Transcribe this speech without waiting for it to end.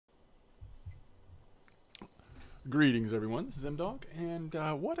Greetings, everyone. This is MDawg, and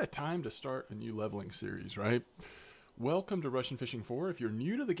what a time to start a new leveling series, right? Welcome to Russian Fishing 4. If you're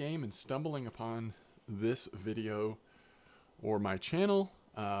new to the game and stumbling upon this video or my channel,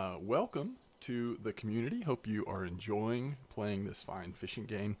 welcome to the community. Hope you are enjoying playing this fine fishing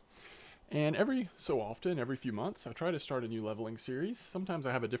game. And every so often, every few months, I try to start a new leveling series. Sometimes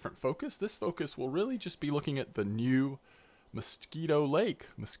I have a different focus. This focus will really just be looking at the new Mosquito Lake.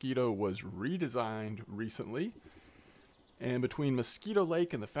 Mosquito was redesigned recently, and between Mosquito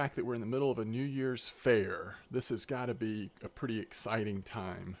Lake and the fact that we're in the middle of a New Year's fair, this has got to be a pretty exciting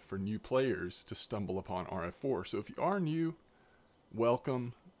time for new players to stumble upon RF4. So if you are new,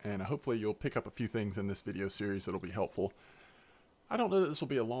 welcome, and hopefully you'll pick up a few things in this video series that'll be helpful. I don't know that this will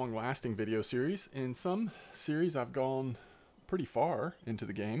be a long-lasting video series. In some series I've gone pretty far into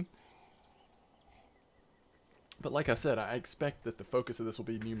the game, but like I said, I expect that the focus of this will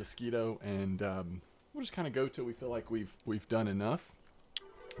be new Mosquito, and we'll just kind of go till we feel like we've done enough.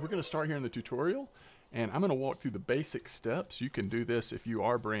 We're going to start here in the tutorial, and I'm going to walk through the basic steps. You can do this if you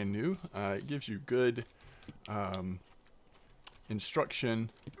are brand new. It gives you good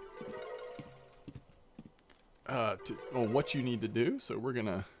instruction on what you need to do. So we're going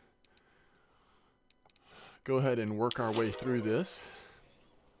to go ahead and work our way through this.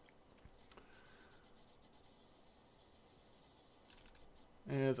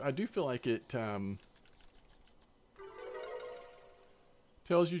 As I do feel like it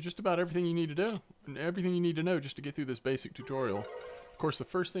tells you just about everything you need to do, and everything you need to know just to get through this basic tutorial. Of course, the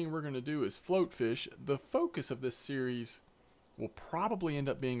first thing we're going to do is float fish. The focus of this series will probably end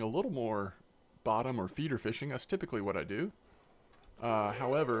up being a little more bottom or feeder fishing. That's typically what I do.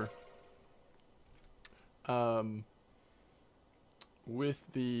 However,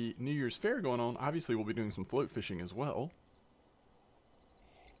 with the New Year's Fair going on, obviously we'll be doing some float fishing as well.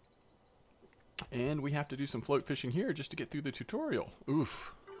 And we have to do some float fishing here just to get through the tutorial.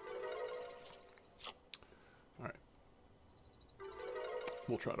 Oof. Alright.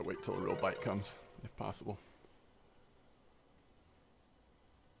 We'll try to wait till a real bite comes, if possible.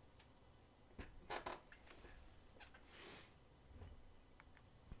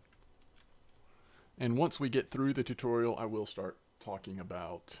 And once we get through the tutorial, I will start talking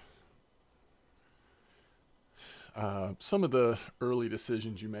about some of the early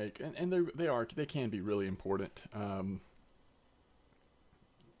decisions you make, and they can be really important. I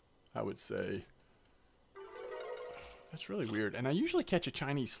would say that's really weird. And I usually catch a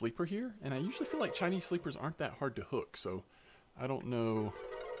Chinese sleeper here, and I usually feel like Chinese sleepers aren't that hard to hook. So I don't know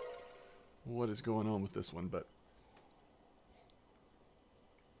what is going on with this one, but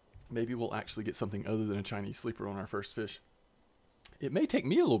maybe we'll actually get something other than a Chinese sleeper on our first fish. It may take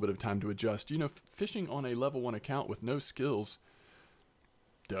me a little bit of time to adjust. You know, fishing on a level 1 account with no skills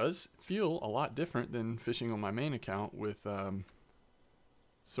does feel a lot different than fishing on my main account with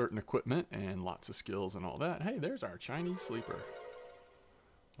certain equipment and lots of skills and all that. Hey, there's our Chinese sleeper.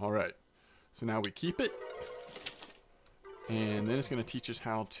 All right, so now we keep it, and then it's going to teach us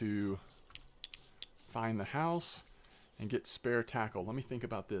how to find the house and get spare tackle. Let me think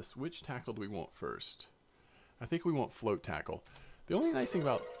about this. Which tackle do we want first? I think we want float tackle. The only nice thing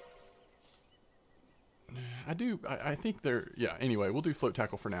about... I think they're... Yeah, anyway, we'll do float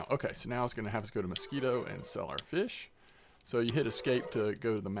tackle for now. Okay, so now it's going to have us go to Mosquito and sell our fish. So you hit escape to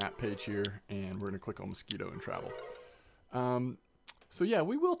go to the map page here, and we're going to click on Mosquito and travel. So yeah,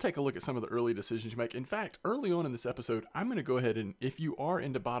 we will take a look at some of the early decisions you make. In fact, early on in this episode, I'm going to go ahead and, if you are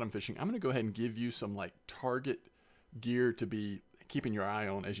into bottom fishing, I'm going to go ahead and give you some like target gear to be keeping your eye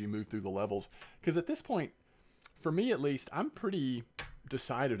on as you move through the levels. Because at this point, for me at least, I'm pretty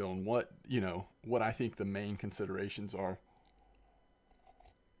decided on what I think the main considerations are.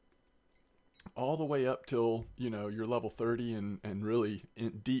 All the way up till, you're level 30 and really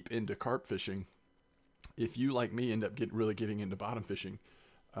deep into carp fishing. If you, like me, end up really getting into bottom fishing,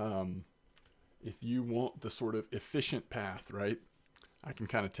 if you want the sort of efficient path, right, I can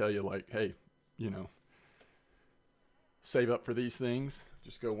kind of tell you, like, hey, save up for these things,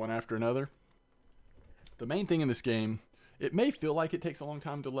 just go one after another. The main thing in this game, it may feel like it takes a long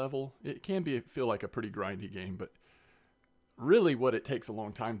time to level. It can feel like a pretty grindy game, but really what it takes a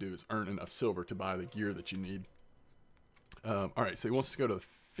long time to do is earn enough silver to buy the gear that you need. All right, so he wants us to go to the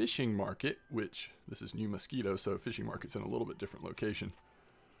fishing market, which this is New Mosquito, so fishing market's in a little bit different location.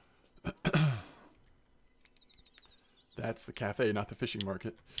 That's the cafe, not the fishing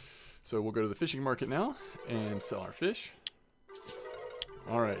market. So we'll go to the fishing market now and sell our fish.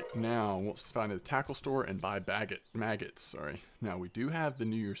 Alright, now wants to find a tackle store and buy maggots. Sorry. Now we do have the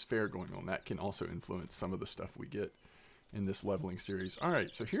New Year's Fair going on. That can also influence some of the stuff we get in this leveling series.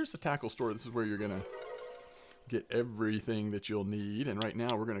 Alright, so here's the tackle store. This is where you're going to get everything that you'll need. And right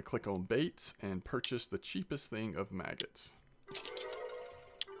now we're going to click on baits and purchase the cheapest thing of maggots.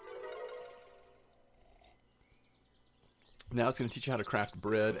 Now it's going to teach you how to craft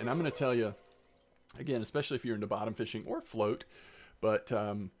bread. And I'm going to tell you, again, especially if you're into bottom fishing or float, but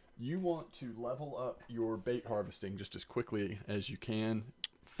you want to level up your bait harvesting just as quickly as you can,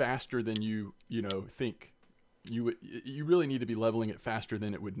 faster than you think. You really need to be leveling it faster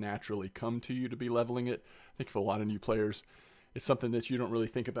than it would naturally come to you to be leveling it. I think for a lot of new players, it's something that you don't really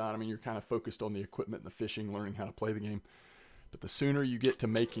think about. I mean, you're kind of focused on the equipment and the fishing, learning how to play the game. But the sooner you get to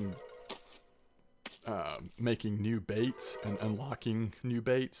making new baits and unlocking new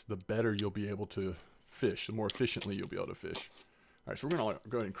baits, the better you'll be able to fish. The more efficiently you'll be able to fish. All right, so we're going to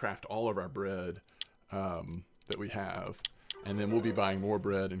go ahead and craft all of our bread that we have. And then we'll be buying more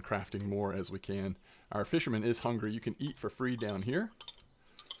bread and crafting more as we can. Our fisherman is hungry. You can eat for free down here.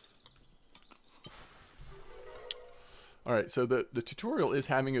 All right, so the tutorial is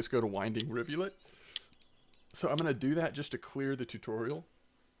having us go to Winding Rivulet. So I'm going to do that just to clear the tutorial.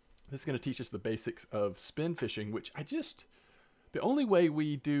 This is going to teach us the basics of spin fishing, which the only way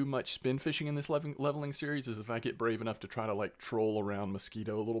we do much spin fishing in this leveling series is if I get brave enough to try to like troll around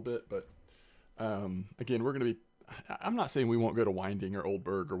Mosquito a little bit. But again, we're going to be, I'm not saying we won't go to Winding or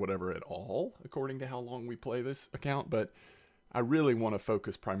Oldberg or whatever at all, according to how long we play this account, but I really want to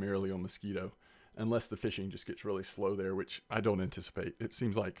focus primarily on Mosquito, unless the fishing just gets really slow there, which I don't anticipate. It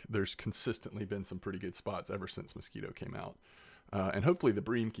seems like there's consistently been some pretty good spots ever since Mosquito came out. And hopefully the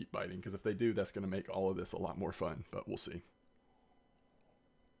bream keep biting, because if they do, that's going to make all of this a lot more fun, but we'll see.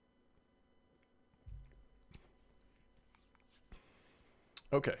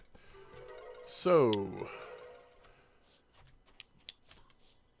 Okay, so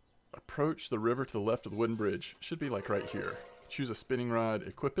approach the river to the left of the wooden bridge. Should be like right here. Choose a spinning rod,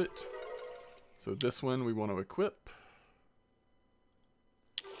 equip it. So this one we want to equip.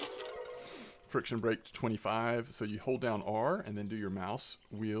 Friction brake to 25. So you hold down R and then do your mouse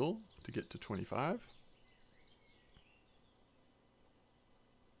wheel to get to 25.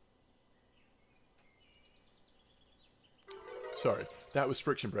 Sorry, that was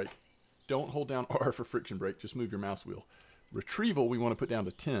friction brake. Don't hold down R for friction brake, just move your mouse wheel. Retrieval, we want to put down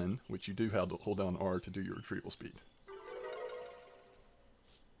to 10, which you do have to hold down R to do your retrieval speed.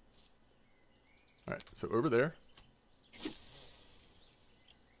 All right, so over there.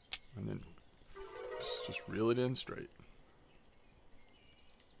 And then just reel it in straight.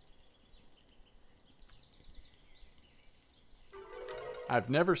 I've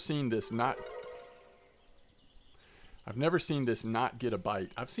never seen this not get a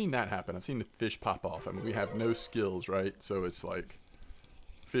bite. I've seen that happen. I've seen the fish pop off. I mean, we have no skills, right? So it's like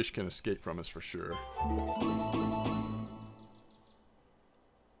fish can escape from us for sure.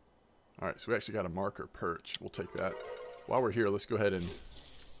 All right, so we actually got a marker perch. We'll take that. While we're here, let's go ahead and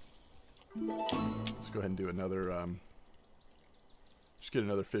do another. Just get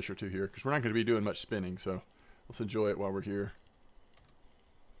another fish or two here, because we're not going to be doing much spinning. So let's enjoy it while we're here.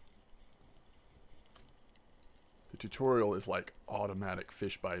 The tutorial is like automatic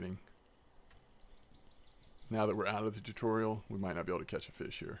fish biting. Now that we're out of the tutorial, we might not be able to catch a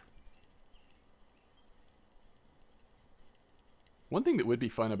fish here. One thing that would be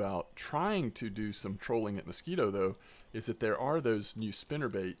fun about trying to do some trolling at Mosquito, though, is that there are those new spinner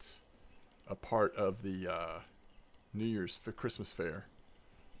baits a part of the New Year's for Christmas fair.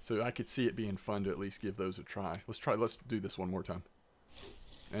 So I could see it being fun to at least give those a try. Let's do this one more time.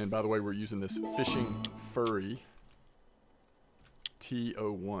 And by the way, we're using this Fishing Furry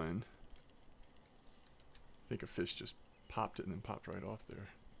T01. I think a fish just popped it and then popped right off there.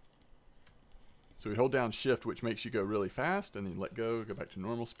 So we hold down shift, which makes you go really fast, and then let go back to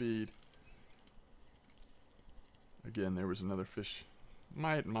normal speed. Again, there was another fish.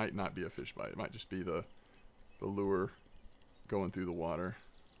 Might not be a fish bite. It might just be the lure going through the water.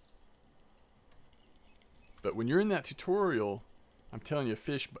 But when you're in that tutorial, I'm telling you,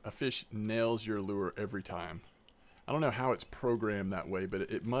 a fish nails your lure every time. I don't know how it's programmed that way, but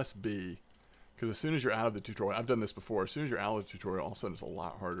it must be. Because as soon as you're out of the tutorial, I've done this before, as soon as you're out of the tutorial, all of a sudden it's a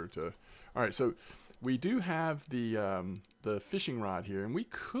lot harder to... Alright, so we do have the fishing rod here, and we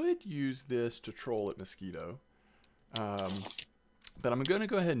could use this to troll at Mosquito. But I'm going to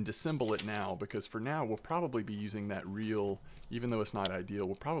go ahead and disassemble it now, because for now we'll probably be using that reel, even though it's not ideal,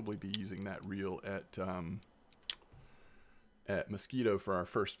 we'll probably be using that reel at Mosquito for our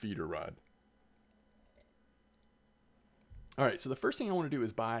first feeder rod. Alright, so the first thing I want to do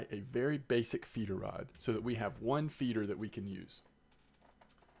is buy a very basic feeder rod so that we have one feeder that we can use.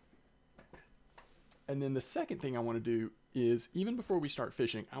 And then the second thing I want to do is, even before we start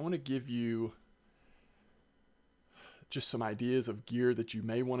fishing, I want to give you just some ideas of gear that you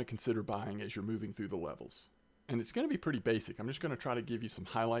may want to consider buying as you're moving through the levels. And it's going to be pretty basic. I'm just going to try to give you some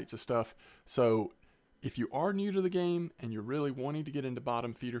highlights of stuff. So if you are new to the game and you're really wanting to get into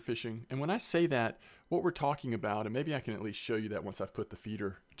bottom feeder fishing, and when I say that, what we're talking about, and maybe I can at least show you that once I've put the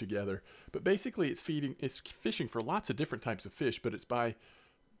feeder together, but basically it's fishing for lots of different types of fish, but it's by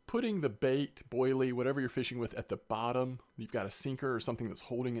putting the bait, boilie, whatever you're fishing with at the bottom. You've got a sinker or something that's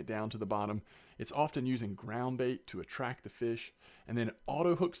holding it down to the bottom. It's often using ground bait to attract the fish, and then it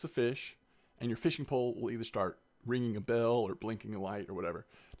auto hooks the fish, and your fishing pole will either start ringing a bell or blinking a light or whatever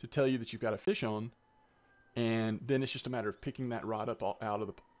to tell you that you've got a fish on. And then it's just a matter of picking that rod up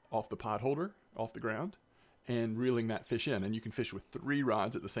off the pod holder, off the ground, and reeling that fish in. And you can fish with 3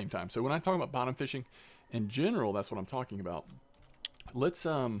 rods at the same time. So when I talk about bottom fishing, in general, that's what I'm talking about. Let's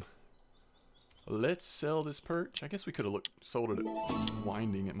sell this perch. I guess we could have sold it at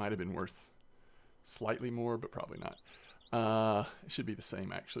Winding. It might have been worth slightly more, but probably not. It should be the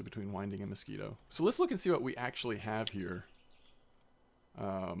same actually between Winding and Mosquito. So let's look and see what we actually have here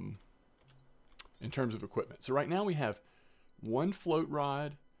in terms of equipment. So right now we have 1 float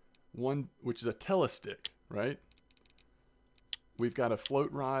rod, which is a telestick, right? We've got a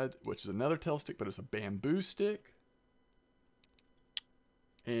float rod, which is another telestick, but it's a bamboo stick.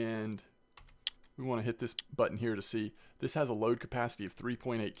 And we want to hit this button here to see this has a load capacity of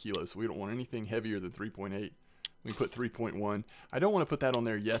 3.8 kilos. So we don't want anything heavier than 3.8. We can put 3.1. I don't want to put that on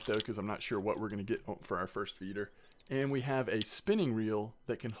there yet though, because I'm not sure what we're going to get for our first feeder. And we have a spinning reel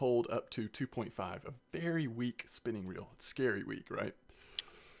that can hold up to 2.5. A very weak spinning reel. It's scary weak, right?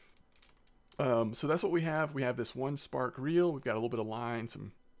 So that's what we have. We have this 1 spark reel. We've got a little bit of line,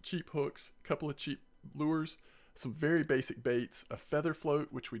 some cheap hooks, a couple of cheap lures, some very basic baits, a feather float,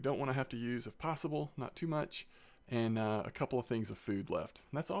 which we don't want to have to use if possible, not too much, and a couple of things of food left.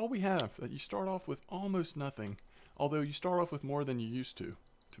 And that's all we have. You start off with almost nothing, although you start off with more than you used to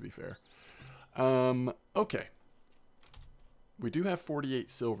be fair. Okay. We do have 48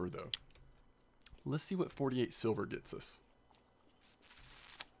 silver, though. Let's see what 48 silver gets us.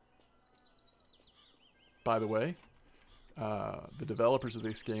 By the way, the developers of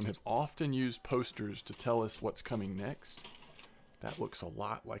this game have often used posters to tell us what's coming next. That looks a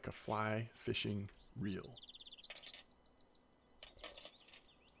lot like a fly fishing reel.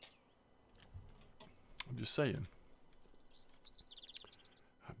 I'm just saying.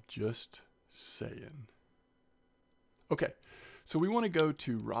 I'm just saying. Okay, so we want to go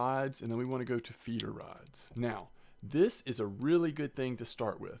to rods, and then we want to go to feeder rods. Now, this is a really good thing to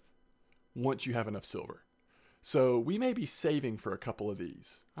start with once you have enough silver. So we may be saving for a couple of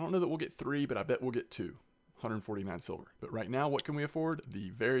these. I don't know that we'll get 3, but I bet we'll get 2. 149 silver. But right now, what can we afford? The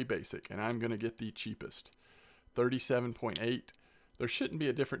very basic, and I'm going to get the cheapest. 37.8. There shouldn't be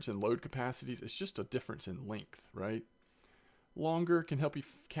a difference in load capacities. It's just a difference in length, right? Longer can help you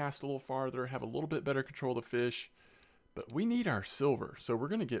cast a little farther, have a little bit better control of the fish. But we need our silver, so we're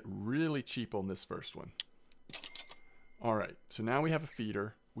going to get really cheap on this first one. All right, so now we have a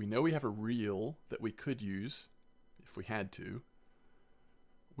feeder. We know we have a reel that we could use if we had to.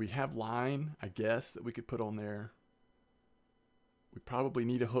 We have line, I guess, that we could put on there. We probably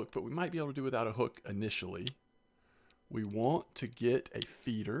need a hook, but we might be able to do without a hook initially. We want to get a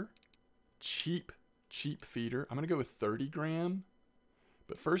feeder, cheap feeder. I'm going to go with 30 gram,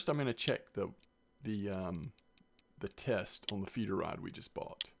 but first I'm going to check the test on the feeder rod we just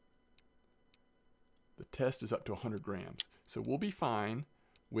bought. The test is up to 100 grams. So we'll be fine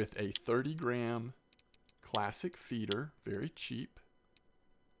with a 30 gram classic feeder, very cheap.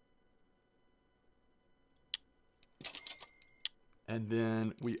 And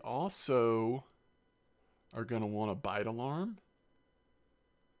then we also are going to want a bite alarm,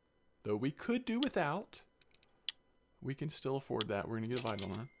 though we could do without. We can still afford that. We're going to get a bite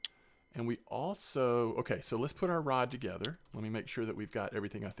alarm. And we also, okay, so let's put our rod together. Let me make sure that we've got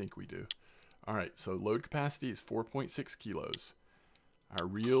everything I think we do. All right, so load capacity is 4.6 kilos. Our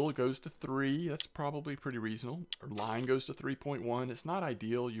reel goes to 3. That's probably pretty reasonable. Our line goes to 3.1. It's not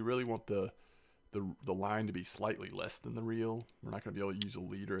ideal. You really want the line to be slightly less than the reel. We're not going to be able to use a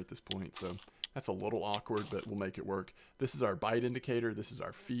leader at this point, so that's a little awkward, but we'll make it work. This is our bite indicator. This is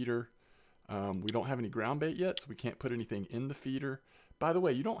our feeder. We don't have any ground bait yet, so we can't put anything in the feeder. By the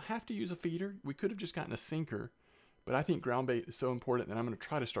way, you don't have to use a feeder. We could have just gotten a sinker, but I think ground bait is so important that I'm going to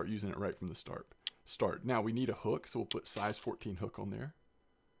try to start using it right from the start. Now, we need a hook, so we'll put size 14 hook on there.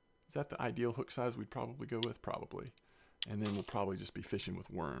 Is that the ideal hook size we'd probably go with? Probably. And then we'll probably just be fishing with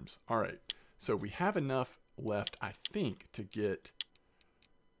worms. All right, so we have enough left, I think, to get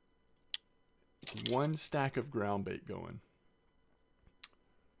 1 stack of ground bait going.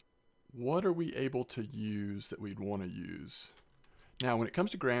 what are we able to use that we'd want to use? Now, when it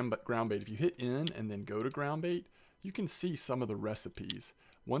comes to ground bait, if you hit in and then go to ground bait, you can see some of the recipes.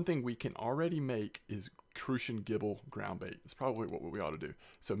 One thing we can already make is Crucian Gibble ground bait. It's probably what we ought to do.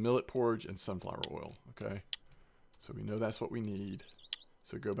 So millet porridge and sunflower oil, okay? So we know that's what we need.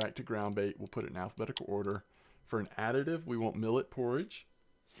 So go back to ground bait. We'll put it in alphabetical order. For an additive, we want millet porridge,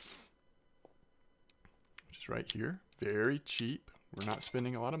 which is right here. Very cheap. We're not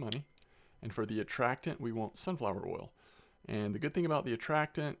spending a lot of money. And for the attractant, we want sunflower oil. And the good thing about the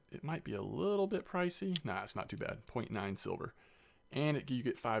attractant, it might be a little bit pricey. Nah, it's not too bad. 0.9 silver. And you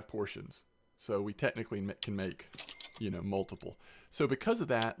get 5 portions. So we technically can make, you know, multiple. So because of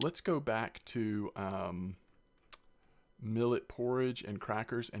that, let's go back to millet porridge and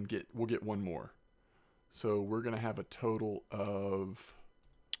crackers and we'll get one more. So we're going to have a total of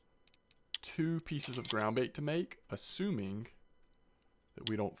 2 pieces of ground bait to make, assuming that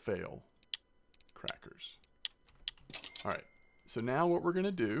we don't fail crackers. All right, so now what we're going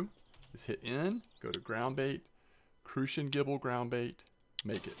to do is hit in, go to ground bait, Crucian Gibble ground bait,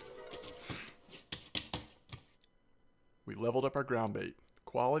 make it. We leveled up our ground bait.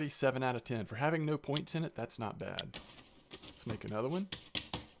 Quality 7 out of 10. For having no points in it, that's not bad. Let's make another one.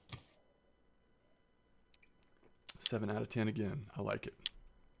 7 out of 10 again. I like it.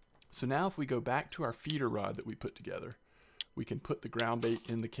 So now if we go back to our feeder rod that we put together, we can put the ground bait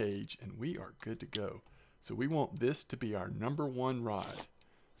in the cage and we are good to go. So we want this to be our number 1 rod.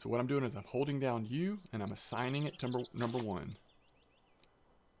 So what I'm doing is I'm holding down U and I'm assigning it to number 1.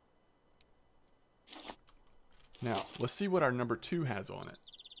 Now, let's see what our number 2 has on it.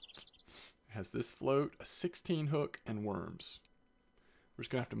 It has this float, a 16 hook, and worms. We're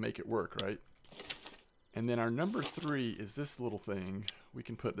just going to have to make it work, right? And then our number 3 is this little thing. We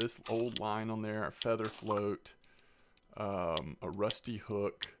can put this old line on there, a feather float, a rusty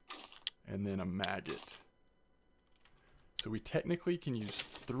hook, and then a maggot. So we technically can use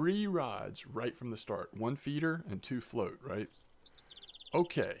 3 rods right from the start. 1 feeder and 2 float, right?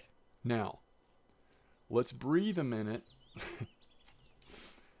 Okay, now let's breathe a minute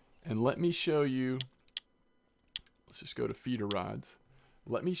and let me show you. Let's just go to feeder rods.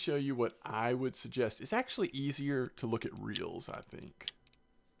 Let me show you what I would suggest. It's actually easier to look at reels, I think.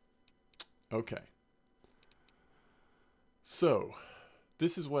 Okay. So,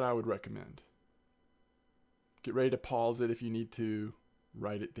 this is what I would recommend. Get ready to pause it if you need to.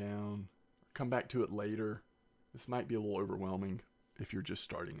 Write it down. Come back to it later. This might be a little overwhelming if you're just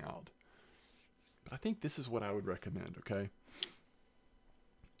starting out. But I think this is what I would recommend, okay?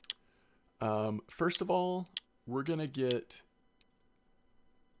 First of all, we're going to get...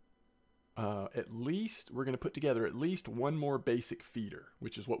 we're going to put together at least 1 more basic feeder,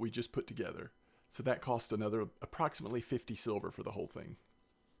 which is what we just put together. So that cost another approximately 50 silver for the whole thing.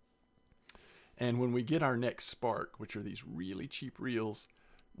 And when we get our next spark, which are these really cheap reels,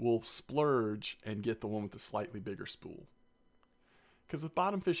 we'll splurge and get the one with the slightly bigger spool. Because with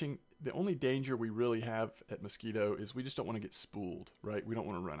bottom fishing, the only danger we really have at Mosquito is we just don't want to get spooled, right? We don't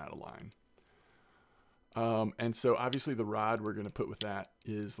want to run out of line. And so obviously the rod we're going to put with that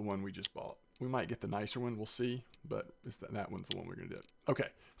is the one we just bought. We might get the nicer one, we'll see, but that one's the one we're going to do. Okay,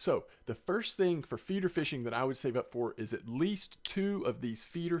 so the first thing for feeder fishing that I would save up for is at least 2 of these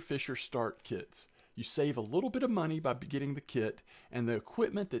feeder fisher start kits. You save a little bit of money by getting the kit, and the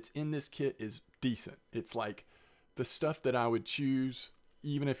equipment that's in this kit is decent. It's like the stuff that I would choose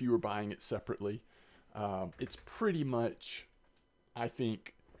even if you were buying it separately. It's pretty much, I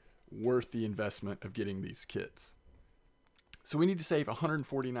think, worth the investment of getting these kits. So we need to save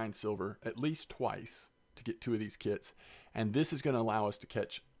 149 silver at least twice to get 2 of these kits, and this is going to allow us to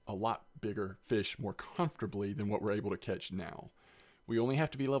catch a lot bigger fish more comfortably than what we're able to catch now. We only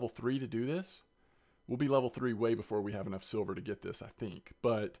have to be level 3 to do this. We'll be level 3 way before we have enough silver to get this, I think,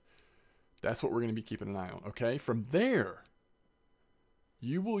 but that's what we're going to be keeping an eye on, okay? From there,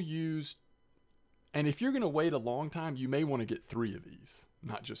 you will use, and if you're going to wait a long time, you may want to get 3 of these,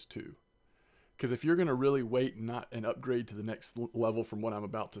 not just 2. Because if you're going to really wait and upgrade to the next level from what I'm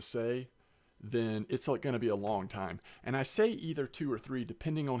about to say, then it's going to be a long time. And I say either 2 or 3,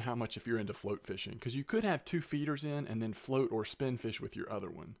 depending on how much if you're into float fishing. Because you could have 2 feeders in and then float or spin fish with your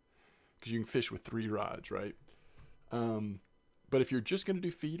other one. Because you can fish with 3 rods, right? But if you're just going to do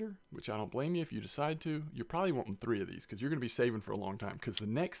feeder, which I don't blame you if you decide to, you're probably wanting 3 of these because you're going to be saving for a long time. Because the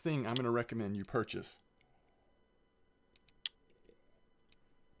next thing I'm going to recommend you purchase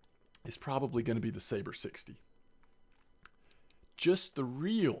is probably going to be the Saber 60. Just the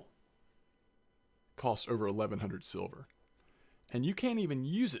reel costs over 1,100 silver. And you can't even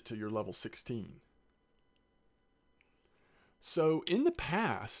use it till you're level 16. So in the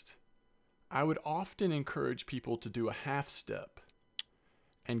past, I would often encourage people to do a half step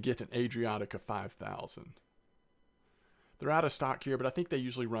and get an Adriatica 5000. They're out of stock here, but I think they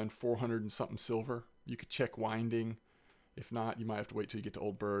usually run 400 and something silver. You could check winding. If not, you might have to wait till you get to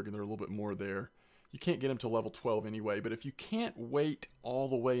Old Berg, and they're a little bit more there. You can't get them to level 12 anyway, but if you can't wait all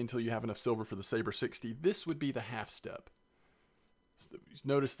the way until you have enough silver for the Saber 60, this would be the half step. So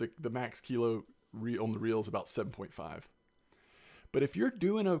notice the max kilo on the reel is about 7.5. But if you're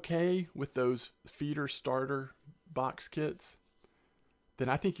doing okay with those feeder starter box kits, then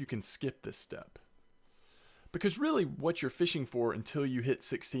I think you can skip this step. Because really what you're fishing for until you hit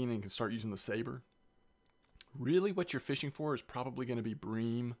 16 and can start using the Saber, really what you're fishing for is probably going to be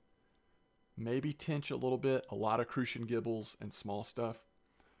bream, maybe tench a little bit, a lot of crucian gibbles and small stuff.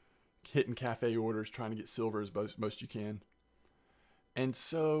 Hitting cafe orders, trying to get silver as most you can. And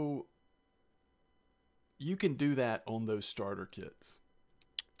so you can do that on those starter kits.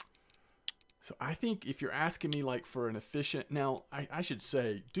 So I think if you're asking me like for an efficient, now I should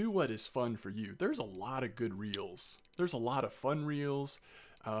say, do what is fun for you. There's a lot of good reels. There's a lot of fun reels.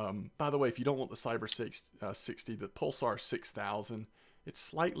 By the way, if you don't want the Saber 60, the Pulsar 6000, it's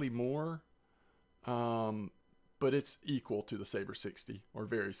slightly more, but it's equal to the Saber 60 or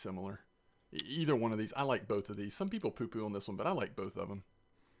very similar. Either one of these. I like both of these. Some people poo-poo on this one, but I like both of them.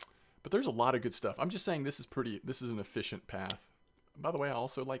 But there's a lot of good stuff. I'm just saying this is an efficient path. By the way, I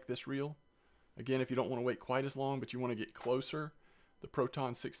also like this reel. Again, if you don't want to wait quite as long, but you want to get closer, the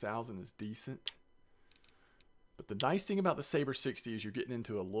Proton 6000 is decent. But the nice thing about the Saber 60 is you're getting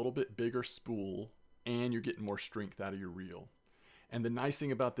into a little bit bigger spool and you're getting more strength out of your reel. And the nice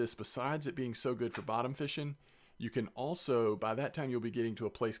thing about this, besides it being so good for bottom fishing, you can also, by that time you'll be getting to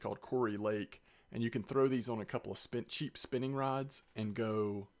a place called Quarry Lake, and you can throw these on a couple of cheap spinning rods and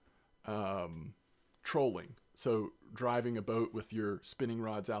go trolling. So driving a boat with your spinning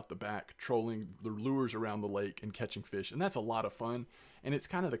rods out the back, trolling the lures around the lake and catching fish. And that's a lot of fun. And it's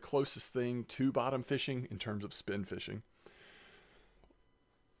kind of the closest thing to bottom fishing in terms of spin fishing.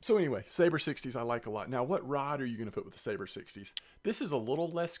 So anyway, Saber 60s I like a lot. Now, what rod are you going to put with the Saber 60s? This is a little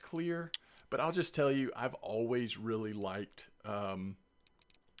less clear, but I'll just tell you, I've always really liked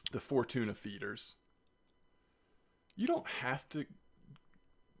the Fortuna feeders. You don't have to,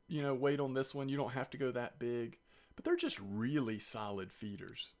 wait on this one. You don't have to go that big, but they're just really solid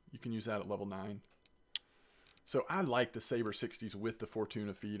feeders. You can use that at level 9. So I like the Saber 60s with the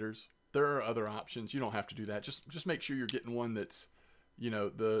Fortuna feeders. There are other options. You don't have to do that. Just make sure you're getting one that's,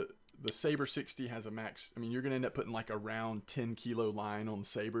 the Saber 60 has a max. I mean, you're going to end up putting like around 10 kilo line on the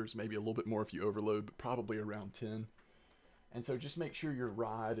Sabers, maybe a little bit more if you overload, but probably around 10. And so just make sure your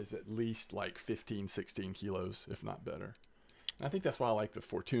rod is at least like 15, 16 kilos, if not better. And I think that's why I like the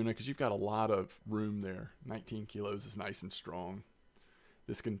Fortuna, because you've got a lot of room there. 19 kilos is nice and strong.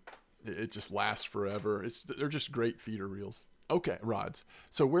 It just lasts forever. They're just great feeder reels. Okay, rods.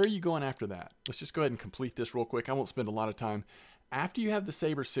 So where are you going after that? Let's just go ahead and complete this real quick. I won't spend a lot of time. After you have the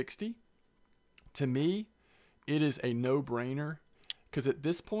Saber 60, to me, it is a no-brainer, because at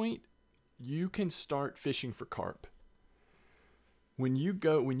this point, you can start fishing for carp. When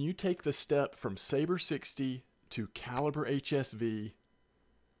you take the step from Saber 60 to Caliber HSV,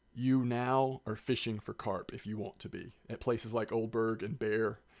 you now are fishing for carp if you want to be at places like Old Berg and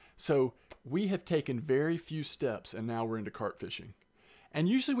Bear. So we have taken very few steps and now we're into carp fishing. And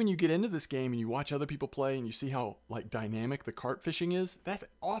usually when you get into this game and you watch other people play and you see how like dynamic the carp fishing is, that's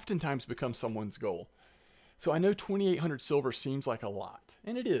oftentimes becomes someone's goal. So I know 2,800 silver seems like a lot,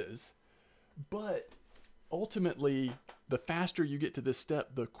 and it is, but ultimately the faster you get to this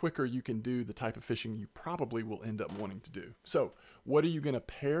step, the quicker you can do the type of fishing you probably will end up wanting to do. So what are you going to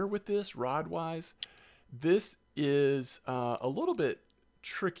pair with this rod-wise? This is a little bit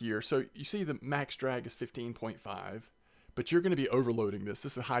trickier. So you see the max drag is 15.5. But you're going to be overloading this.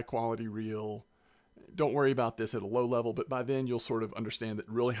 This is a high quality reel. Don't worry about this at a low level, but by then you'll sort of understand that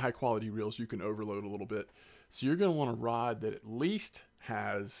really high quality reels you can overload a little bit. So you're going to want a rod that at least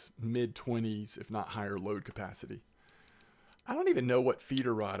has mid-20s, if not higher load capacity. I don't even know what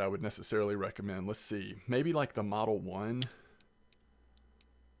feeder rod I would necessarily recommend. Let's see. Maybe like the Model 1.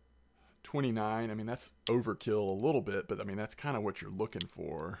 29. I mean, that's overkill a little bit, but I mean, that's kind of what you're looking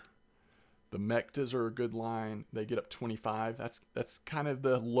for. The Mectas are a good line. They get up 25. That's kind of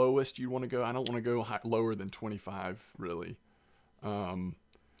the lowest you want to go. I don't want to go lower than 25, really.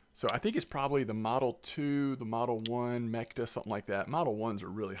 So I think it's probably the Model 2, the Model 1, Mecta, something like that. Model 1s are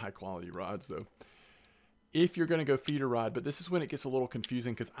really high-quality rods, though. If you're going to go feeder rod, but this is when it gets a little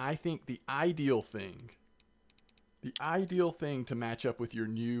confusing, because I think the ideal thing to match up with your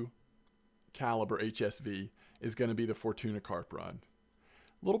new Caliber HSV is going to be the Fortuna carp rod.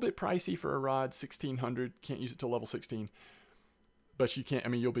 A little bit pricey for a rod, 1600. Can't use it till level 16. But you can't, I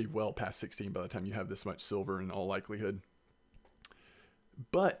mean, you'll be well past 16 by the time you have this much silver in all likelihood.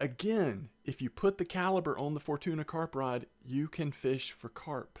 But again, if you put the caliber on the Fortuna carp rod, you can fish for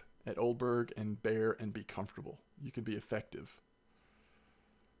carp at Oldberg and Bear and be comfortable. You can be effective.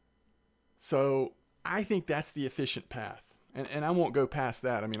 So I think that's the efficient path. And I won't go past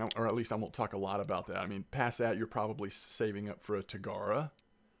that. I mean, or at least I won't talk a lot about that. I mean, past that, you're probably saving up for a Tagara,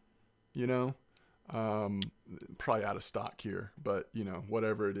 you know, probably out of stock here, but you know,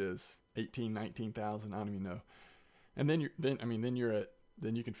 whatever it is, 18, 19,000, I don't even know. And then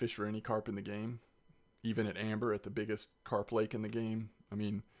then you can fish for any carp in the game, even at Amber, at the biggest carp lake in the game. I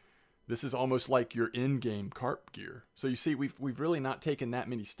mean, this is almost like your in-game carp gear. So you see, we've really not taken that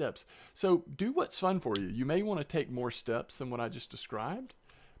many steps. So do what's fun for you. You may want to take more steps than what I just described,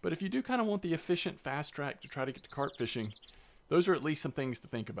 but if you do kind of want the efficient fast track to try to get to carp fishing, those are at least some things to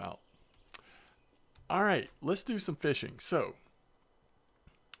think about. All right, let's do some fishing. So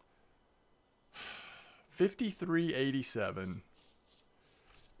 5387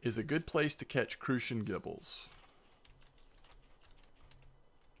 is a good place to catch crucian gibbles.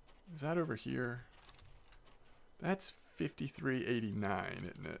 Is that over here? That's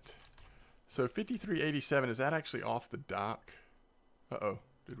 5389, isn't it? So 5387, is that actually off the dock? Uh-oh,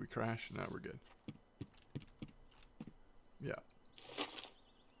 did we crash? No, we're good. Yeah.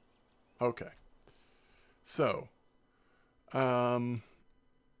 Okay. So,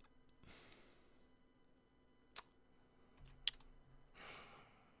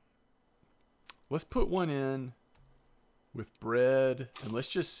 let's put one in with bread, and let's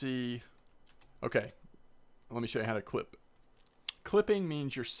just see. Okay, let me show you how to clip. Clipping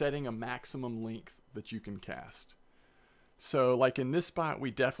means you're setting a maximum length that you can cast. So like in this spot, we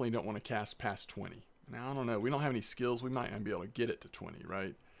definitely don't want to cast past 20. Now, I don't know, we don't have any skills. We might not be able to get it to 20,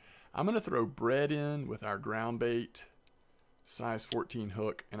 right? I'm going to throw bread in with our ground bait, size 14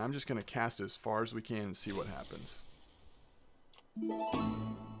 hook, and I'm just going to cast as far as we can and see what happens.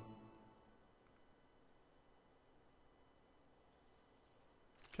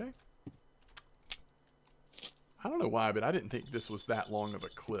 Okay. I don't know why, but I didn't think this was that long of a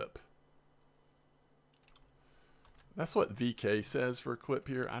clip. That's what VK says for a clip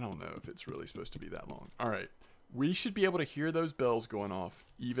here. I don't know if it's really supposed to be that long. All right. We should be able to hear those bells going off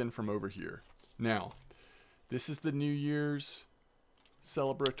even from over here. Now, this is the New Year's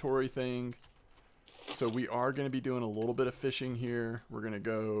celebratory thing. So we are going to be doing a little bit of fishing here. We're going to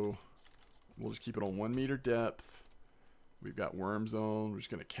go, we'll just keep it on 1 meter depth. We've got worms on. We're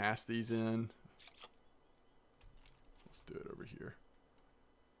just going to cast these in. Let's do it over here.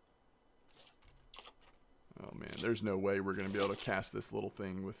 Oh man, there's no way we're going to be able to cast this little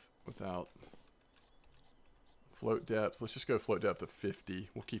thing without float depth. Let's just go float depth of 50.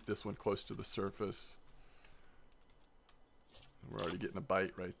 We'll keep this one close to the surface. We're already getting a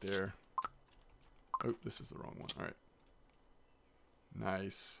bite right there. Oh, this is the wrong one. All right.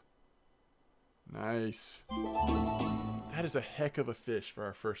 Nice. Nice. That is a heck of a fish for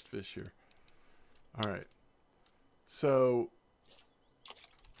our first fish here. All right. So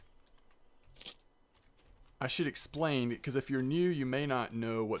I should explain, because if you're new, you may not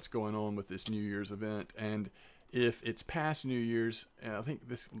know what's going on with this New Year's event. And if it's past New Year's, and I think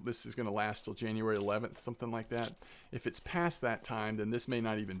this is going to last till January 11th, something like that. If it's past that time, then this may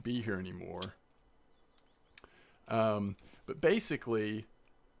not even be here anymore. But basically,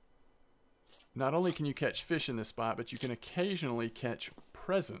 not only can you catch fish in this spot, but you can occasionally catch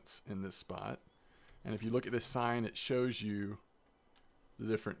presents in this spot. And if you look at this sign, it shows you the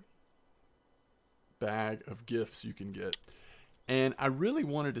different bag of gifts you can get. And I really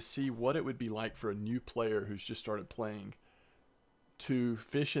wanted to see what it would be like for a new player who's just started playing to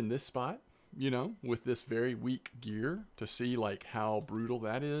fish in this spot, you know, with this very weak gear, to see like how brutal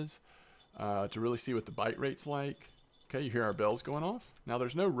that is, to really see what the bite rate's like. Okay, you hear our bells going off. Now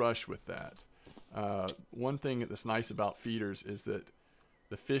there's no rush with that. One thing that's nice about feeders is that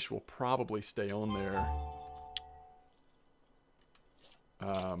the fish will probably stay on there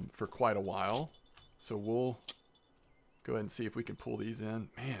for quite a while. So we'll go ahead and see if we can pull these in.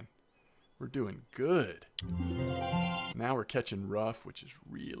 Man, we're doing good. Now we're catching rough, which is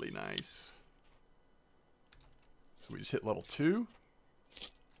really nice. So we just hit level 2.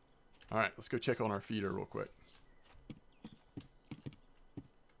 All right, let's go check on our feeder real quick.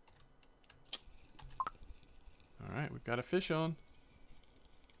 All right, we've got a fish on.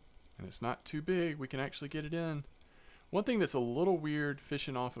 And it's not too big. We can actually get it in. One thing that's a little weird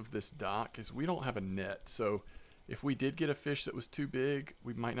fishing off of this dock is we don't have a net. So if we did get a fish that was too big,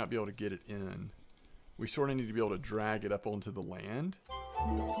 we might not be able to get it in. We sort of need to be able to drag it up onto the land.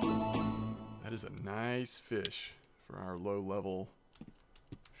 That is a nice fish for our low-level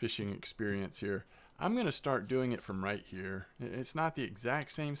fishing experience here. I'm going to start doing it from right here. It's not the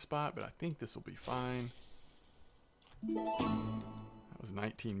exact same spot, but I think this will be fine. That was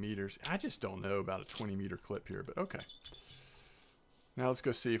 19 meters. I just don't know about a 20-meter clip here, but okay. Now let's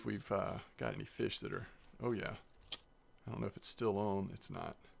go see if we've got any fish that are... Oh, yeah. I don't know if it's still on. It's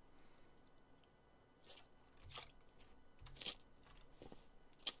not.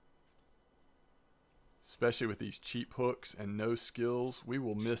 Especially with these cheap hooks and no skills, we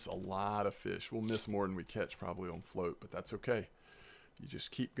will miss a lot of fish. We'll miss more than we catch probably on float, but that's okay. You just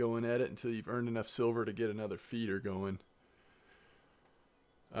keep going at it until you've earned enough silver to get another feeder going.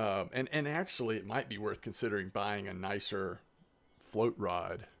 And actually, it might be worth considering buying a nicer float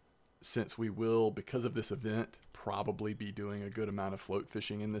rod, since we will, because of this event, probably be doing a good amount of float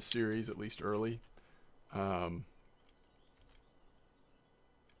fishing in this series, at least early.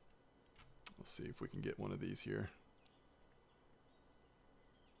 Let's see if we can get one of these here.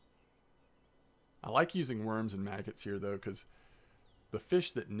 I like using worms and maggots here, though, because the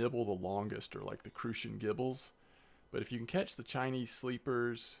fish that nibble the longest are like the crucian gibbles. But if you can catch the Chinese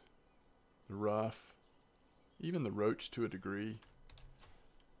sleepers, the rough, even the roach to a degree,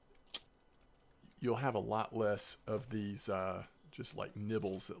 you'll have a lot less of these just like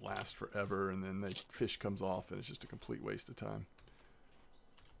nibbles that last forever, and then the fish comes off and it's just a complete waste of time.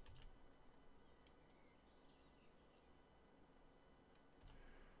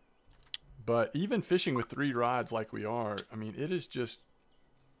 But even fishing with 3 rods like we are, I mean, it is just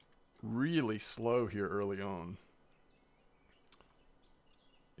really slow here early on.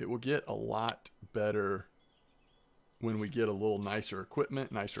 It will get a lot better when we get a little nicer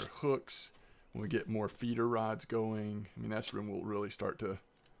equipment, nicer hooks, when we get more feeder rods going. I mean, that's when we'll really start to,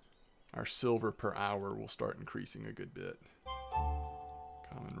 our silver per hour will start increasing a good bit.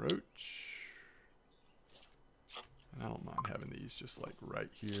 Common roach. And I don't mind having these just like right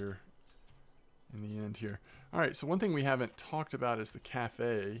here in the end here. All right, so one thing we haven't talked about is the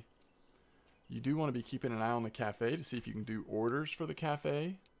cafe. You do want to be keeping an eye on the cafe to see if you can do orders for the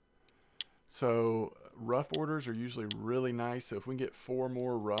cafe. So rough orders are usually really nice. So if we can get 4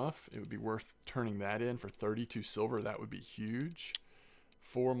 more rough, it would be worth turning that in for 32 silver. That would be huge.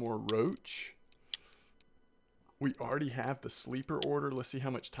 4 more roach. We already have the sleeper order. Let's see how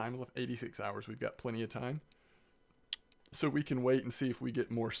much time is left. 86 hours. We've got plenty of time. So we can wait and see if we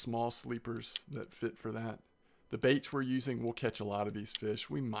get more small sleepers that fit for that. The baits we're using will catch a lot of these fish.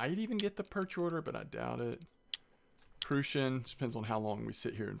 We might even get the perch order, but I doubt it. Crucian, depends on how long we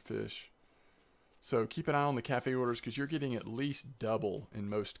sit here and fish. So keep an eye on the cafe orders, because you're getting at least double in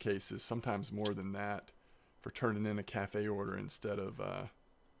most cases, sometimes more than that, for turning in a cafe order instead of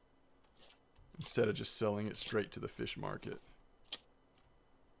just selling it straight to the fish market.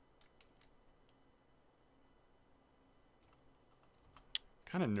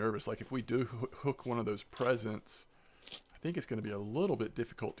 Kind of nervous, like if we do hook one of those presents, I think it's going to be a little bit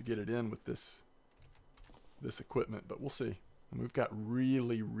difficult to get it in with this equipment, but we'll see. And we've got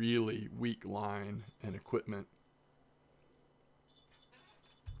really, really weak line and equipment.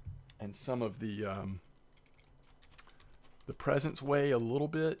 And some of the presents weigh a little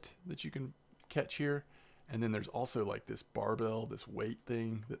bit that you can catch here. And then there's also like this barbell, this weight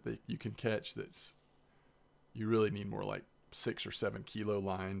thing that you can catch that's, you really need more like 6 or 7 kilo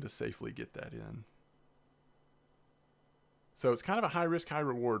line to safely get that in. So it's kind of a high risk, high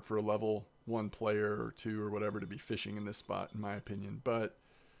reward for a level 1 player or 2 or whatever to be fishing in this spot, in my opinion. But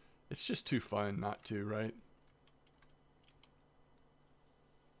it's just too fun not to, right?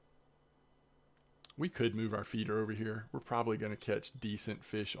 We could move our feeder over here. We're probably going to catch decent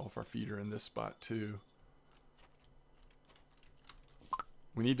fish off our feeder in this spot too.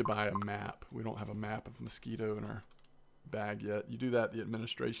 We need to buy a map. We don't have a map of Mosquito in our bag yet. You do that at the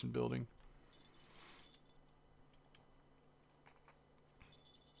administration building.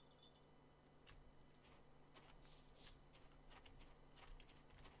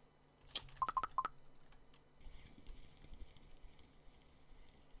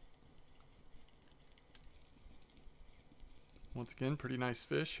 Once again, pretty nice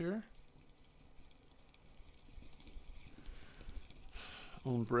fish here.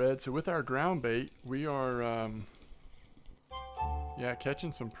 On bread. So with our ground bait, we are yeah,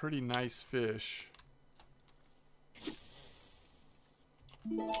 catching some pretty nice fish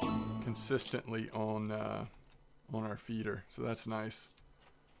consistently on our feeder, so that's nice.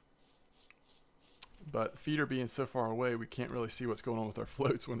 But feeder being so far away, we can't really see what's going on with our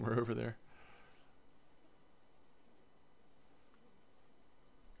floats when we're over there.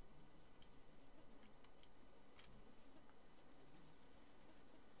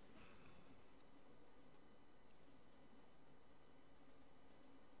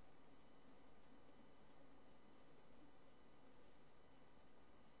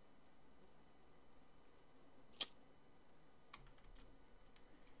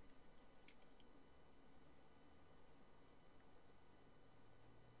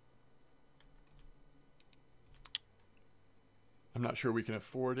 I'm not sure we can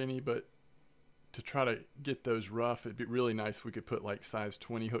afford any, but to try to get those rough, it'd be really nice if we could put like size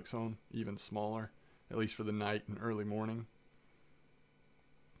 20 hooks on, even smaller, at least for the night and early morning.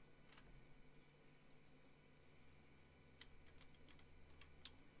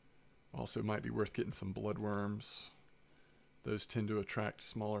 Also might be worth getting some bloodworms. Those tend to attract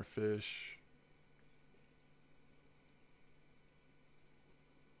smaller fish.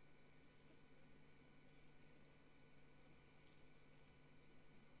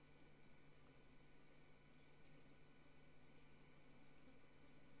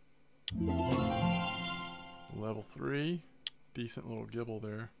 Level 3, decent little gibble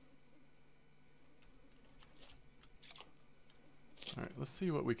there. Alright, let's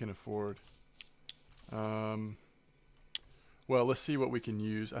see what we can afford. Well, let's see what we can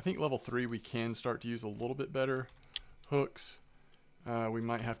use. I think level 3 we can start to use a little bit better hooks. We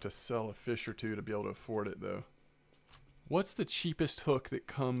might have to sell a fish or two to be able to afford it though. What's the cheapest hook that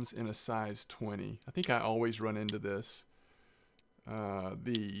comes in a size 20? I think I always run into this.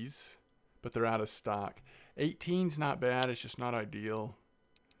 These, but they're out of stock. 18's not bad, it's just not ideal.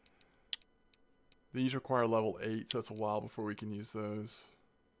 These require level 8, so it's a while before we can use those.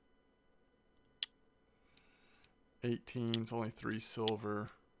 18's only 3 silver.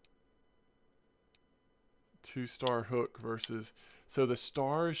 2-star hook versus... So the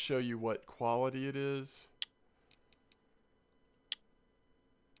stars show you what quality it is.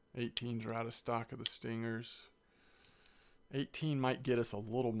 18's are out of stock of the stingers. 18 might get us a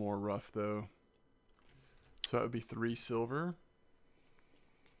little more rough though. So that would be 3 silver.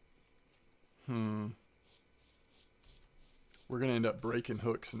 We're going to end up breaking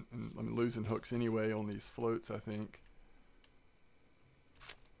hooks and I mean, losing hooks anyway on these floats, I think.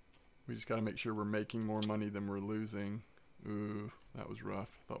 We just got to make sure we're making more money than we're losing. Ooh, that was rough.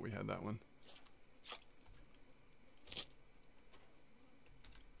 Thought we had that one.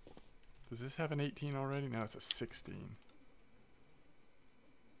 Does this have an 18 already? Now it's a 16.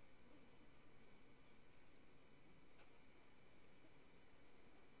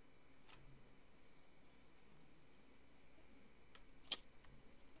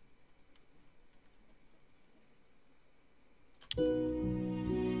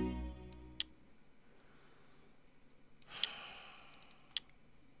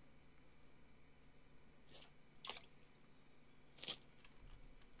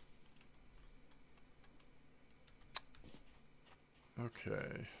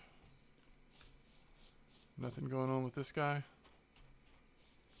 Okay. Nothing going on with this guy?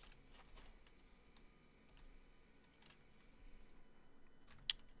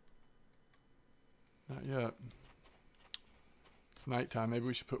 Not yet. It's nighttime. Maybe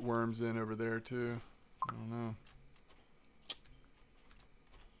we should put worms in over there too. I don't know.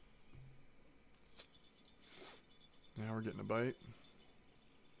 Now we're getting a bite.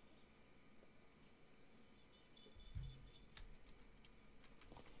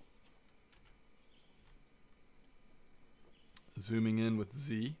 Zooming in with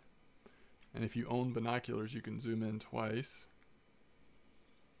Z. And if you own binoculars, you can zoom in twice.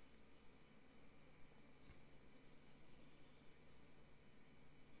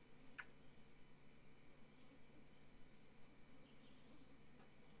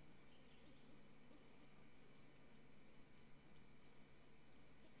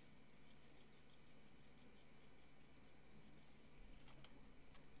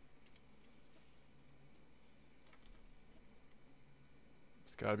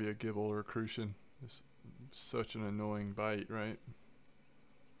 Gotta be a gibble or a crucian. It's such an annoying bite, right?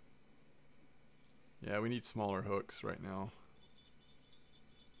 Yeah, we need smaller hooks right now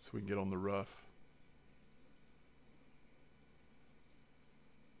so we can get on the rough.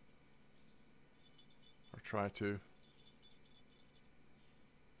 Or try to.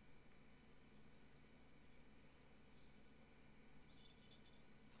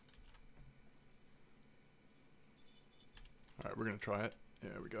 Alright, we're gonna try it.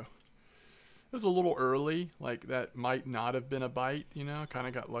 There we go. It was a little early, like that might not have been a bite, you know, kind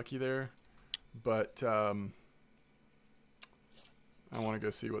of got lucky there. But I want to go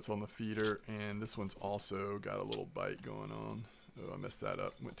see what's on the feeder, and this one's also got a little bite going on. Oh, I messed that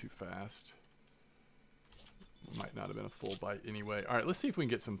up, went too fast. Might not have been a full bite anyway. All right, let's see if we can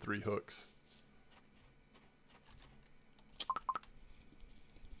get some 3 hooks.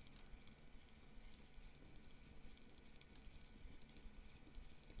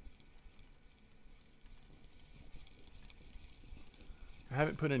 I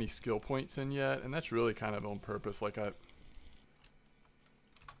haven't put any skill points in yet, and that's really kind of on purpose. Like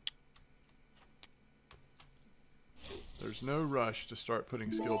there's no rush to start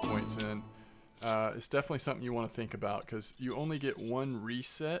putting skill points in. it's definitely something you want to think about, because you only get one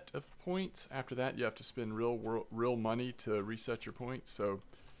reset of points. After that, you have to spend real money to reset your points. So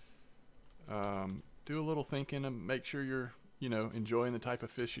do a little thinking and make sure you're, enjoying the type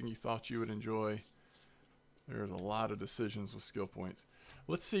of fishing you thought you would enjoy. There's a lot of decisions with skill points.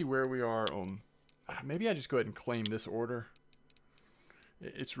 Let's see where we are on. Maybe I just go ahead and claim this order.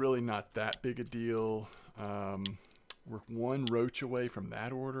 It's really not that big a deal. We're one roach away from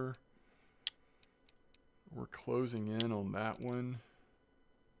that order. We're closing in on that one.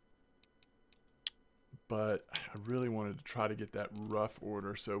 But I really wanted to try to get that rough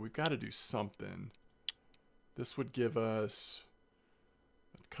order, so we've got to do something. This would give us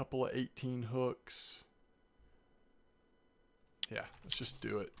a couple of 18 hooks. Yeah, let's just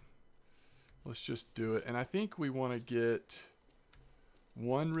do it. Let's just do it. And I think we want to get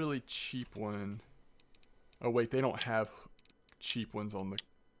one really cheap one. Oh wait, they don't have cheap ones on the,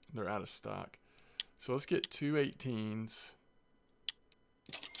 they're out of stock. So let's get two 18s.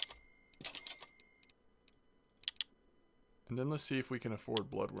 And then let's see if we can afford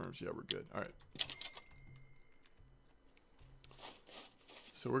bloodworms. Yeah, we're good. All right.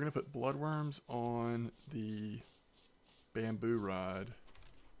 So we're going to put bloodworms on the bamboo rod.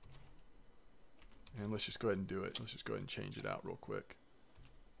 And let's just go ahead and do it. Let's just go ahead and change it out real quick.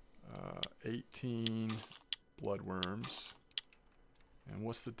 18 bloodworms. And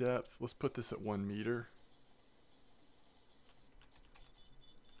what's the depth? Let's put this at 1 meter.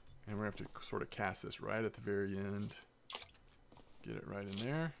 And we're going to have to sort of cast this right at the very end. Get it right in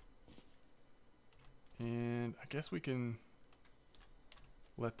there. And I guess we can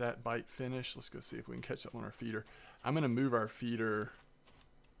let that bite finish. Let's go see if we can catch up on our feeder. I'm going to move our feeder.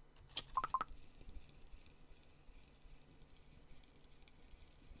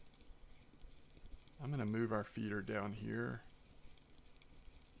 I'm going to move our feeder down here.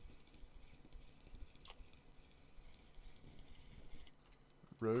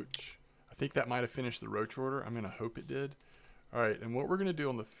 Roach. I think that might have finished the roach order. I'm going to hope it did. All right, and what we're going to do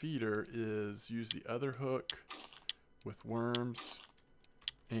on the feeder is use the other hook with worms.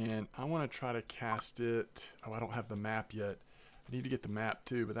 And I want to try to cast it. Oh, I don't have the map yet. I need to get the map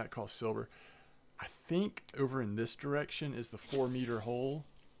too, but that costs silver. I think over in this direction is the 4 meter hole.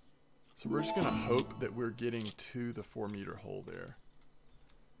 So we're just going to hope that we're getting to the 4 meter hole there.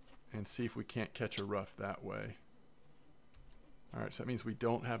 And see if we can't catch a rough that way. Alright, so that means we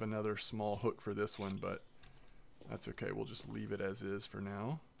don't have another small hook for this one, but that's okay. We'll just leave it as is for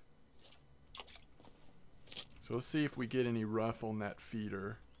now. So let's see if we get any rough on that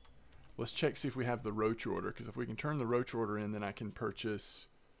feeder. Let's check, see if we have the roach order, because if we can turn the roach order in, then I can purchase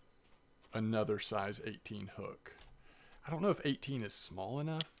another size 18 hook. I don't know if 18 is small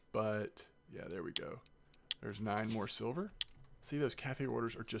enough, but yeah, there we go. There's 9 more silver. See, those cafe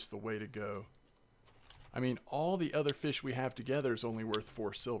orders are just the way to go. I mean, all the other fish we have together is only worth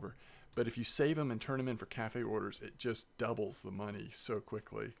 4 silver. But if you save them and turn them in for cafe orders, it just doubles the money so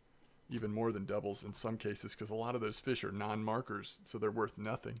quickly. Even more than doubles in some cases, because a lot of those fish are non-markers, so they're worth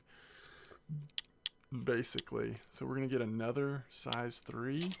nothing, basically. So we're going to get another size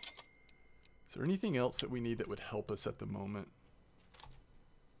 3. Is there anything else that we need that would help us at the moment? I'll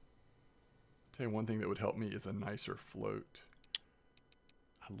tell you one thing that would help me is a nicer float.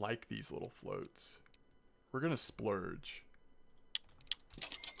 I like these little floats. We're going to splurge.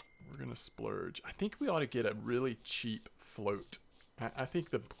 We're going to splurge. I think we ought to get a really cheap float. I think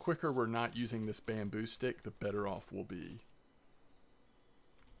the quicker we're not using this bamboo stick, the better off we'll be.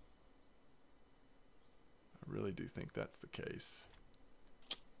 I really do think that's the case.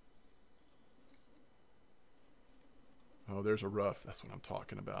 Oh, there's a rough. That's what I'm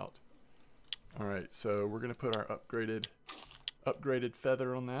talking about. All right, so we're going to put our upgraded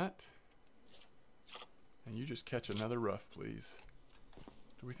feather on that. And you just catch another rough, please.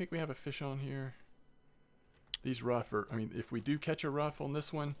 Do we think we have a fish on here? These rough are, I mean, if we do catch a rough on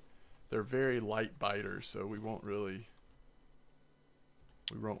this one, they're very light biters, so we won't really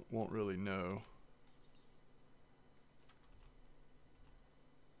know.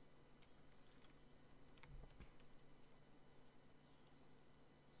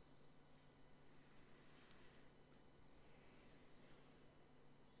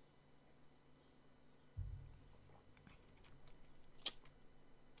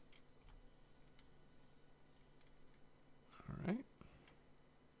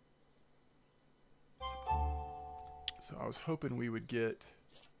 So I was hoping we would get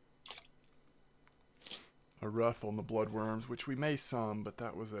a rough on the bloodworms, which we may some, but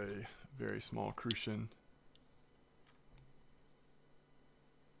that was a very small crucian.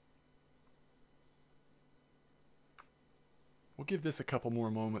 We'll give this a couple more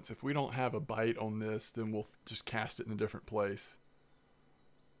moments. If we don't have a bite on this, then we'll just cast it in a different place.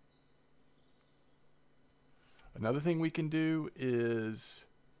 Another thing we can do is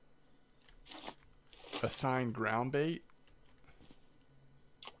assign ground bait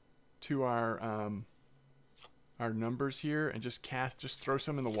to our numbers here and just throw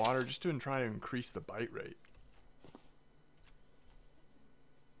some in the water just to try to increase the bite rate.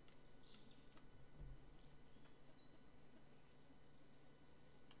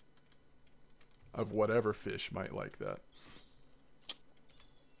 Of whatever fish might like that.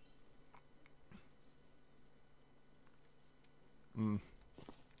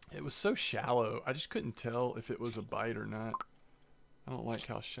 It was so shallow, I just couldn't tell if it was a bite or not. I don't like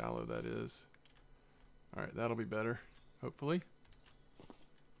how shallow that is. Alright, that'll be better, hopefully.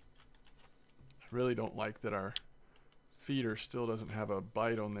 I really don't like that our feeder still doesn't have a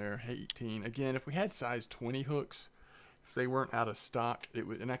bite on there. 18. Again, if we had size 20 hooks, if they weren't out of stock, it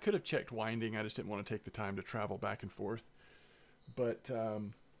would, and I could have checked winding, I just didn't want to take the time to travel back and forth. But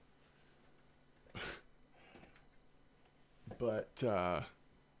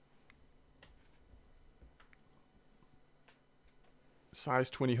size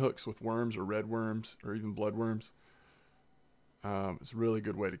 20 hooks with worms or red worms or even blood worms, it's a really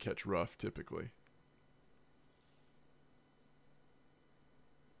good way to catch rough typically.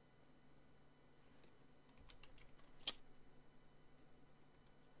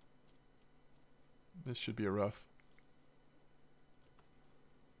 This should be a rough.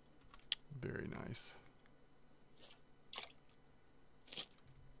 Very nice.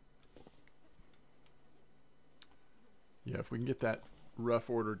 Yeah, if we can get that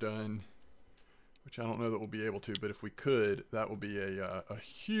rough order done, which I don't know that we'll be able to, but if we could, that will be a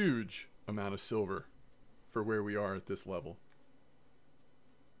huge amount of silver for where we are at this level.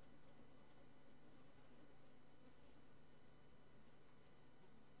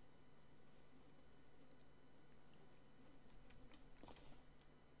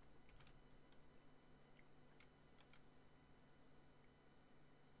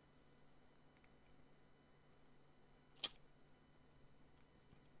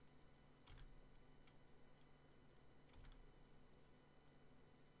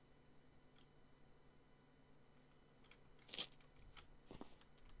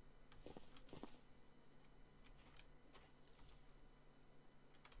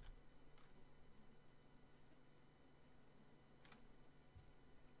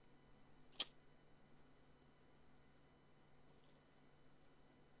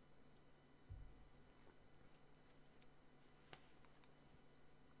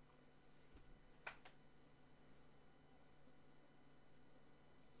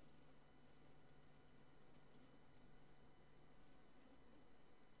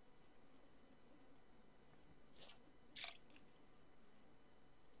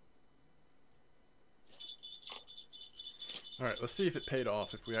 Alright, let's see if it paid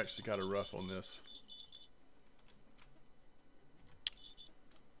off, if we actually got a rough on this.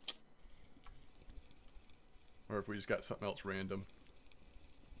 Or if we just got something else random.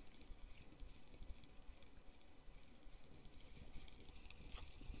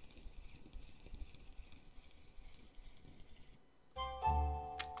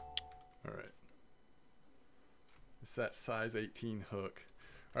 Alright. It's that size 18 hook.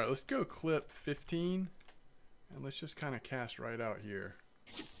 Alright, let's go clip 15. And let's just kind of cast right out here.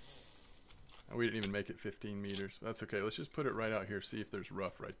 Oh, we didn't even make it 15 meters. That's okay. Let's just put it right out here, see if there's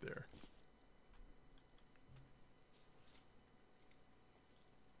rough right there.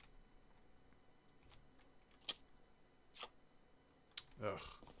 Ugh,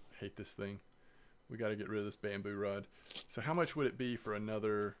 hate this thing. We got to get rid of this bamboo rod. So how much would it be for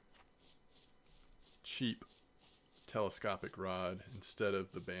another cheap telescopic rod instead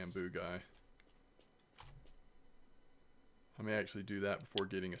of the bamboo guy? I may actually do that before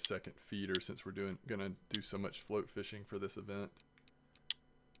getting a second feeder, since we're gonna do so much float fishing for this event.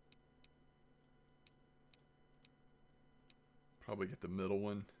 Probably get the middle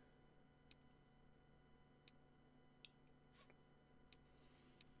one.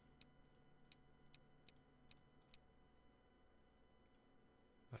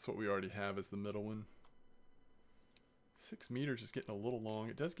 That's what we already have as the middle one. 6 meters is getting a little long.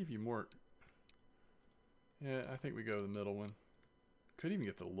 It does give you more. Yeah, I think we go the middle one. Could even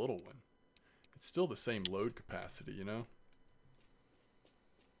get the little one. It's still the same load capacity, you know?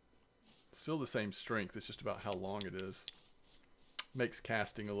 Still the same strength. It's just about how long it is. Makes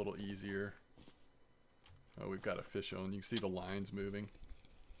casting a little easier. Oh, we've got a fish on. You can see the lines moving.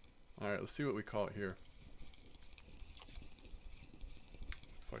 Alright, let's see what we call it here.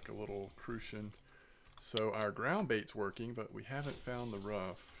 It's like a little crucian. So our ground bait's working, but we haven't found the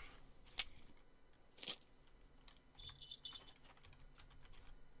rough.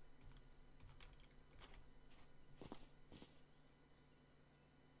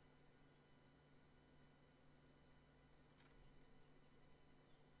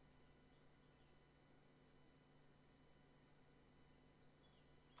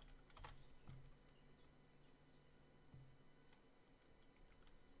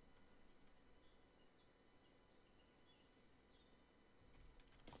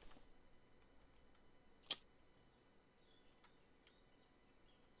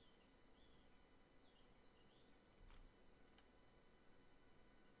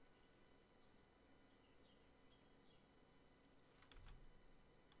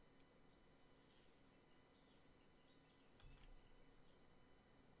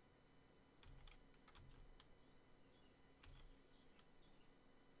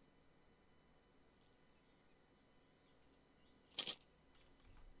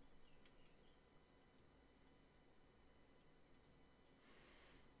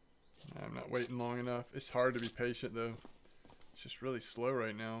 I'm not waiting long enough. It's hard to be patient though. It's just really slow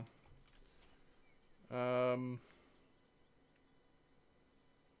right now.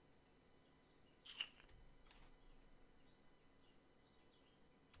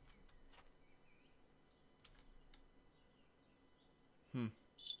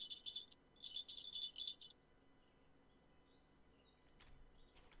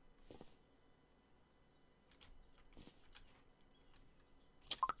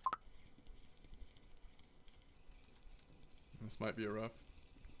 This might be a rough.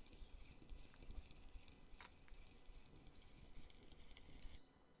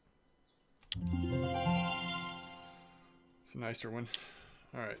 It's a nicer one.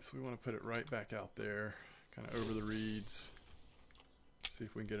 Alright, so we want to put it right back out there, kind of over the reeds. See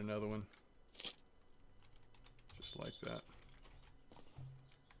if we can get another one. Just like that.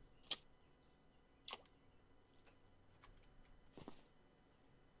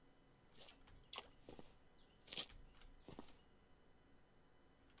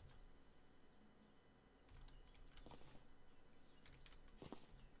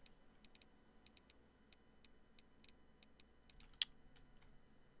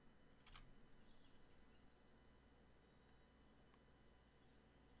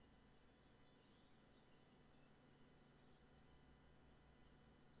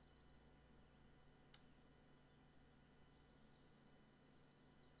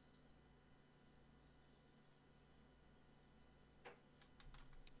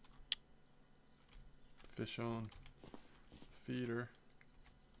 Fish on, feeder.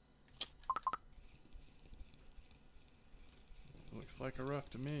 Looks like a rough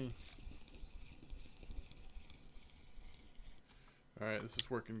to me. Alright, this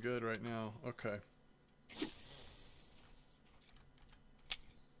is working good right now. Okay.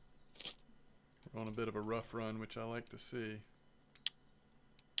 We're on a bit of a rough run, which I like to see.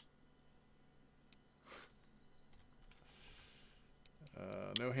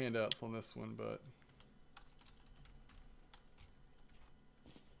 No handouts on this one, but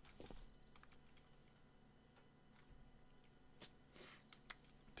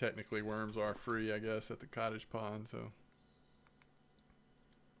technically worms are free, I guess, at the cottage pond, so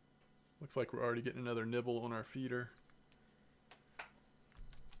looks like we're already getting another nibble on our feeder.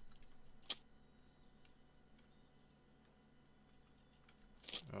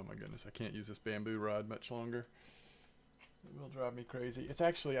 Oh my goodness, I can't use this bamboo rod much longer. It will drive me crazy. It's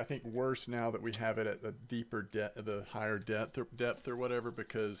actually, I think, worse now that we have it at the deeper depth, the higher depth or whatever,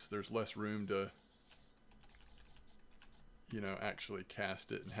 because there's less room to, you know, actually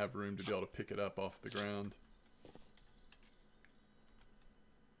cast it and have room to be able to pick it up off the ground.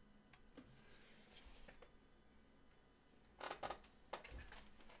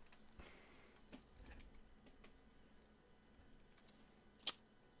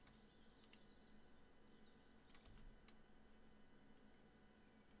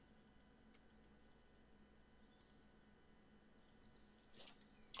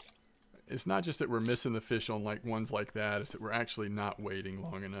 It's not just that we're missing the fish on like ones like that, it's that we're actually not waiting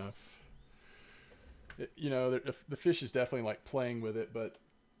long enough. You know, the fish is definitely like playing with it, but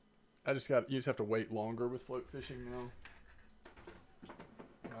you just have to wait longer with float fishing now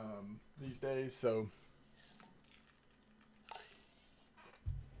these days, so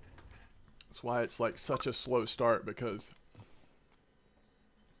that's why it's like such a slow start, because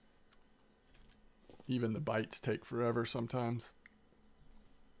even the bites take forever sometimes.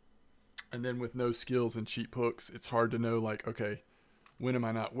 And then with no skills and cheap hooks, it's hard to know, like, okay, when am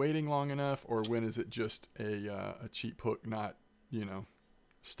I not waiting long enough, or when is it just a cheap hook not, you know,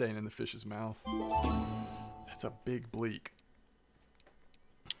 staying in the fish's mouth. That's a big bleak.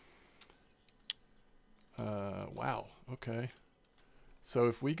 Wow, okay. So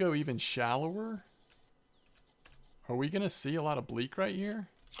if we go even shallower, are we gonna see a lot of bleak right here?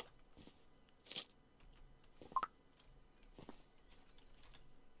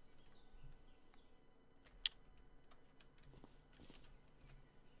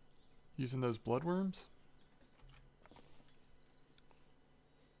 Using those bloodworms?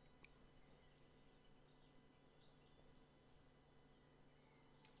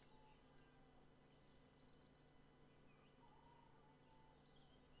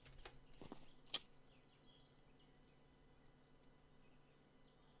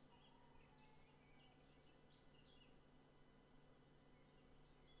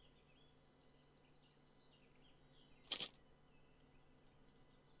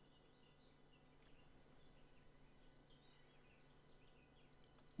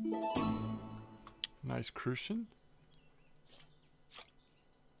 Nice crucian.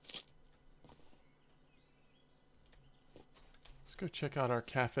 Let's go check out our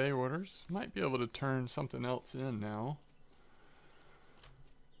cafe orders. Might be able to turn something else in now.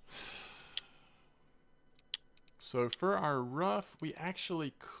 So for our rough, we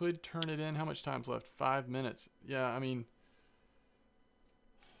actually could turn it in. How much time's left? 5 minutes. Yeah, I mean,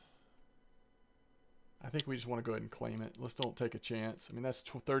 I think we just want to go ahead and claim it. Let's don't take a chance. I mean, that's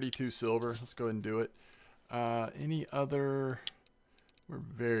 32 silver. Let's go ahead and do it. Any other? We're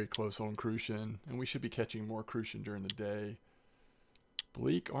very close on crucian, and we should be catching more crucian during the day.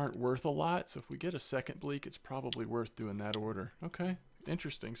 Bleak aren't worth a lot, so if we get a second bleak, it's probably worth doing that order. Okay,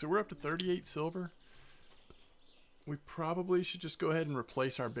 interesting. So we're up to 38 silver. We probably should just go ahead and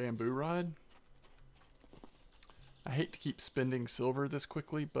replace our bamboo rod. I hate to keep spending silver this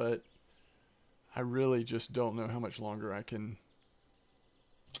quickly, but I really just don't know how much longer I can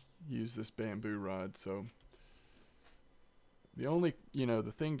use this bamboo rod. So the only,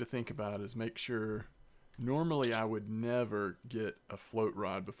 the thing to think about is make sure, normally I would never get a float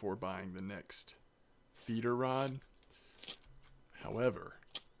rod before buying the next feeder rod. However,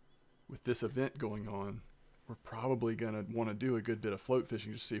 with this event going on, we're probably going to want to do a good bit of float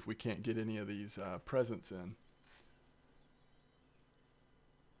fishing to see if we can't get any of these presents in.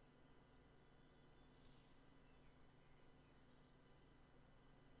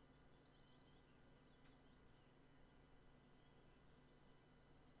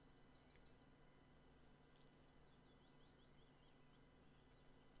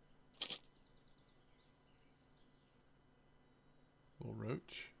 Little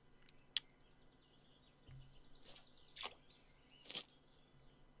roach.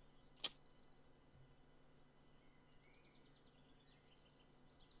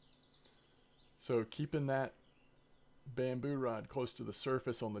 So keeping that bamboo rod close to the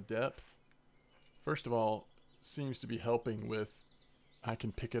surface on the depth, first of all, seems to be helping with, I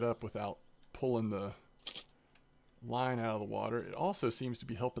can pick it up without pulling the line out of the water. It also seems to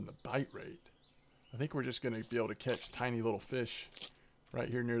be helping the bite rate. I think we're just going to be able to catch tiny little fish right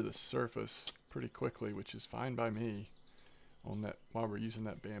here near the surface pretty quickly, which is fine by me on that while we're using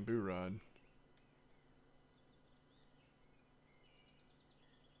that bamboo rod.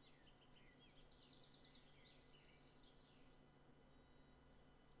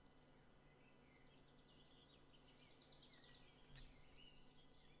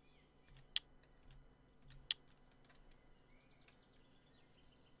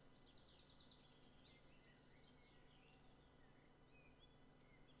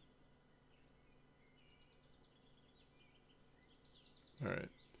 All right,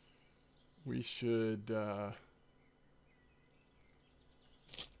 we should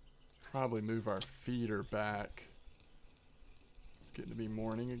probably move our feeder back. It's getting to be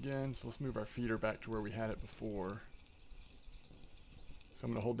morning again, so let's move our feeder back to where we had it before. So I'm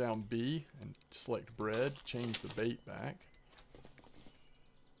going to hold down B and select bread, change the bait back.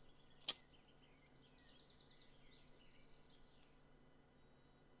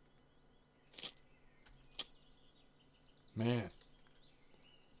 Man.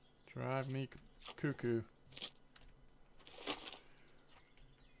 Drive me cuckoo.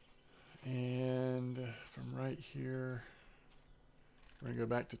 And from right here, we're going to go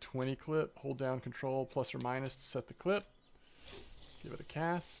back to 20 clip, hold down control plus or minus to set the clip. Give it a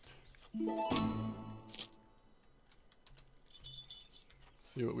cast.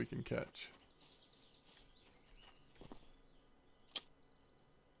 See what we can catch.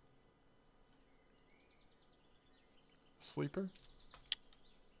 Sleeper.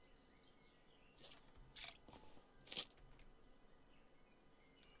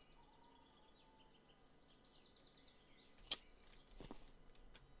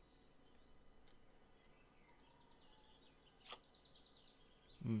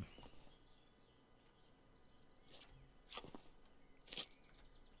 Mm.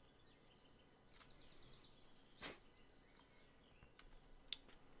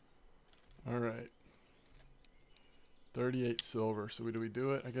 All right. 38 silver. So do we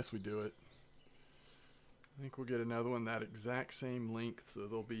do it? I guess we do it. I think we'll get another one that exact same length, so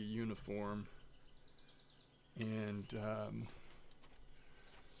they'll be uniform. And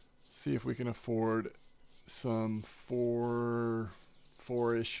see if we can afford some four-ish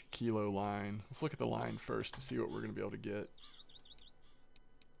kilo line. Let's look at the line first to see what we're going to be able to get.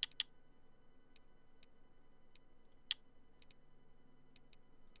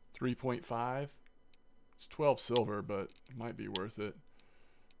 $3.5. It's 12 silver, but it might be worth it.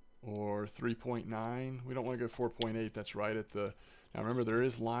 Or 3.9. We don't want to go 4.8. That's right at the... Now remember, there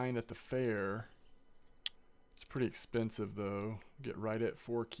is line at the fair. It's pretty expensive though. Get right at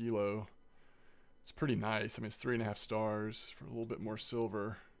 4 kilo. It's pretty nice. I mean, it's 3.5 stars for a little bit more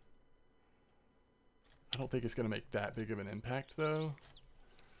silver. I don't think it's going to make that big of an impact though.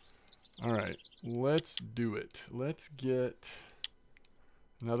 All right, let's do it. Let's get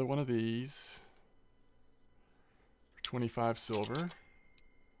another one of these for 25 silver.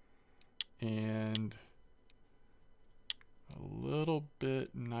 And a little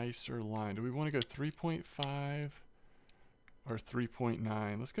bit nicer line. Do we want to go 3.5 or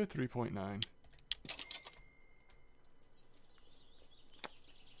 3.9? Let's go 3.9.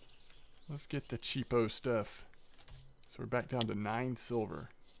 Let's get the cheapo stuff. So we're back down to 9 silver.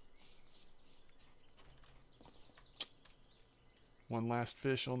 One last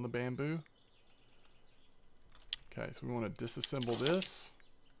fish on the bamboo. Okay, so we want to disassemble this.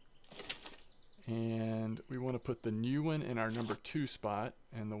 And we want to put the new one in our number 2 spot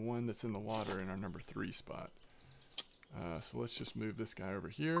and the one that's in the water in our number 3 spot. So let's just move this guy over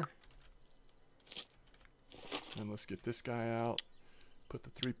here. And let's get this guy out. Put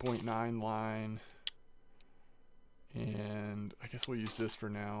the 3.9 line. And I guess we'll use this for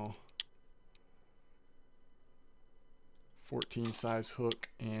now. 14 size hook,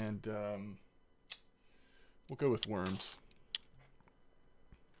 and we'll go with worms.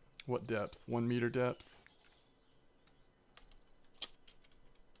 What depth? 1 meter depth.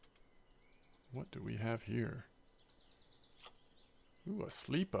 What do we have here? Ooh, a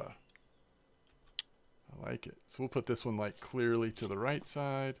sleeper. I like it. So we'll put this one like clearly to the right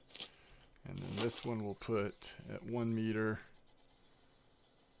side, and then this one we'll put at 1 meter.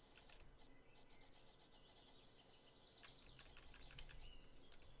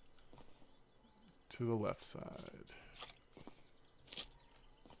 To the left side.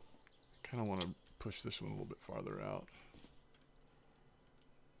 Kind of want to push this one a little bit farther out.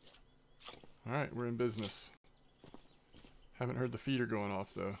 All right, we're in business. Haven't heard the feeder going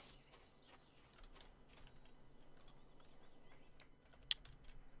off though.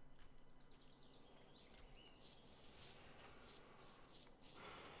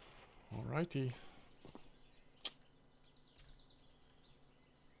 All righty.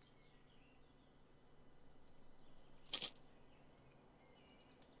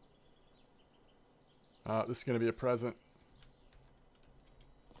 This is going to be a present.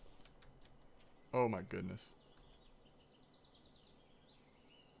 Oh my goodness.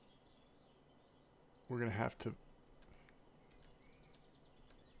 We're going to have to...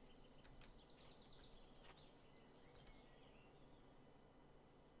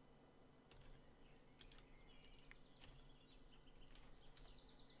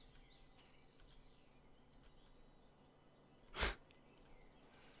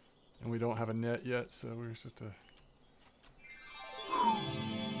 And we don't have a net yet, so we're supposed to...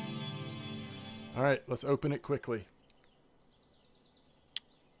 All right, let's open it quickly.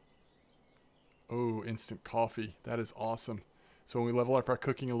 Oh, instant coffee. That is awesome. So when we level up our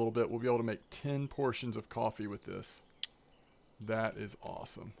cooking a little bit, we'll be able to make 10 portions of coffee with this. That is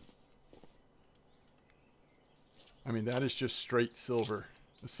awesome. I mean, that is just straight silver.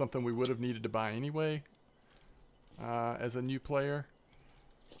 It's something we would have needed to buy anyway as a new player.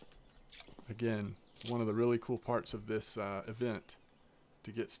 Again, one of the really cool parts of this event,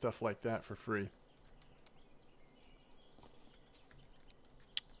 to get stuff like that for free.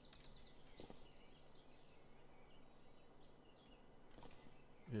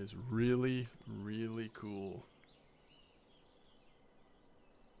 It is really, really cool.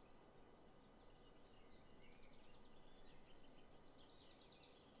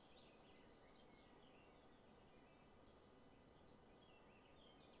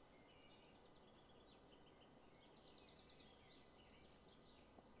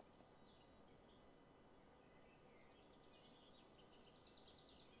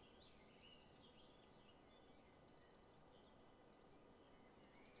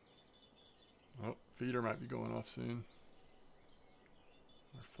 feeder might be going off soon.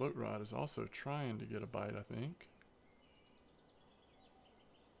 Our float rod is also trying to get a bite, I think.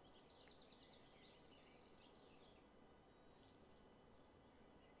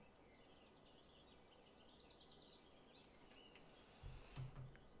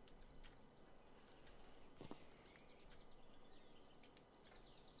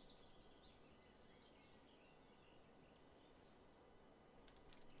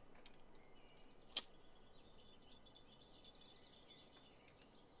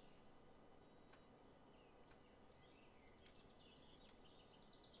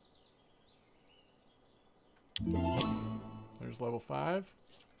 There's level 5.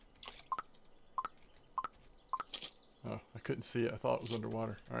 Oh, I couldn't see it. I thought it was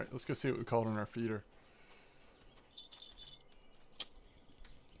underwater. Alright, let's go see what we caught on our feeder.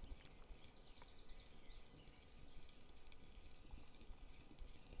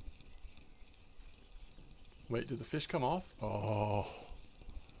 Wait, did the fish come off? Oh.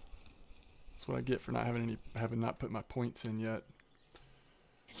 That's what I get for not having not put my points in yet.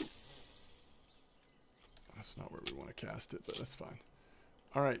 That's not where we want to cast it, but that's fine.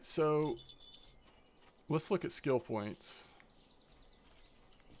 Alright, so let's look at skill points.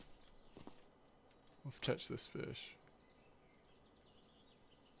 Let's catch this fish.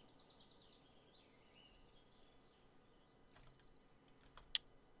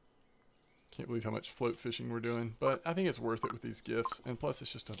 Can't believe how much float fishing we're doing, but I think it's worth it with these gifts, and plus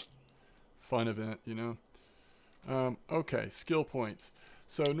it's just a fun event, you know? Okay, skill points.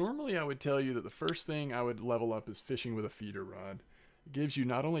 So normally I would tell you that the first thing I would level up is fishing with a feeder rod. It gives you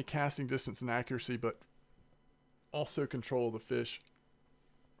not only casting distance and accuracy, but also control of the fish.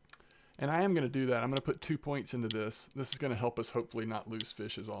 And I am going to do that. I'm going to put 2 points into this. This is going to help us hopefully not lose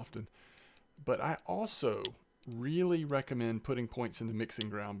fish as often. But I also really recommend putting points into mixing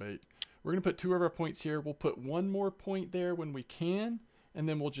ground bait. We're going to put 2 of our points here. We'll put 1 more point there when we can, and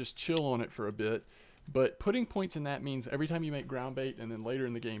then we'll just chill on it for a bit. But putting points in that means every time you make ground bait and then later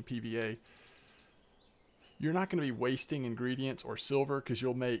in the game PVA, you're not going to be wasting ingredients or silver because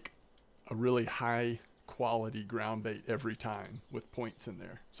you'll make a really high quality ground bait every time with points in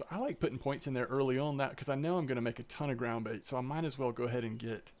there. So I like putting points in there early on that because I know I'm going to make a ton of ground bait. So I might as well go ahead and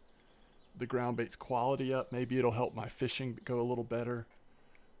get the ground bait's quality up. Maybe it'll help my fishing go a little better.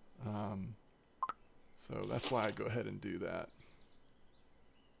 So that's why I go ahead and do that.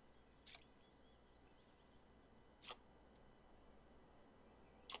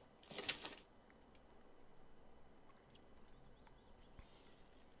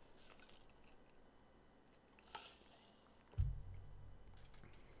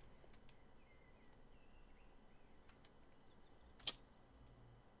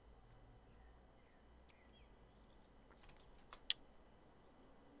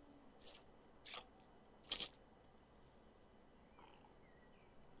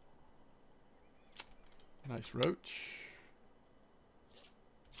 Nice roach.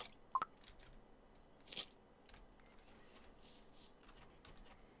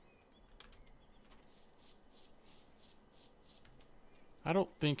 I don't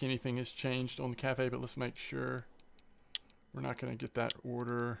think anything has changed on the cafe, but let's make sure. We're not going to get that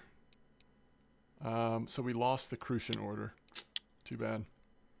order. So we lost the crucian order. Too bad.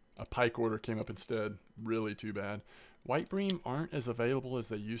 A pike order came up instead. Really too bad. White bream aren't as available as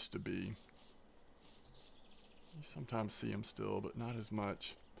they used to be. You sometimes see them still, but not as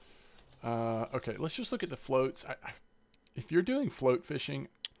much. Okay, let's just look at the floats. If you're doing float fishing,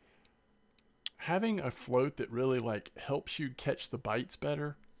 having a float that really like helps you catch the bites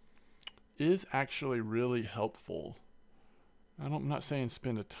better is actually really helpful. I'm not saying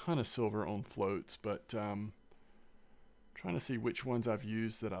spend a ton of silver on floats, but trying to see which ones I've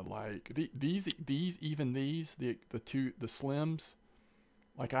used that I like. These the slims.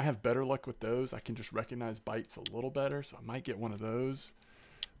 Like I have better luck with those. I can just recognize bites a little better, so I might get one of those.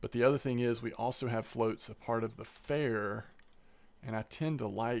 But the other thing is we also have floats a part of the fair, and I tend to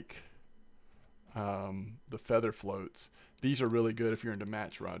like the feather floats. These are really good if you're into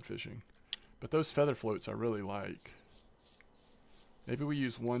match rod fishing. But those feather floats I really like. Maybe we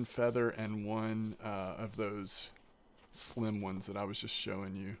use 1 feather and 1 of those slim ones that I was just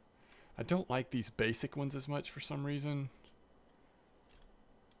showing you. I don't like these basic ones as much for some reason.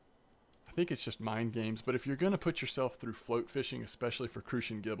 I think it's just mind games, but if you're going to put yourself through float fishing, especially for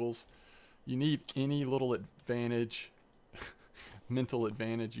crucian gibbles, you need any little advantage, mental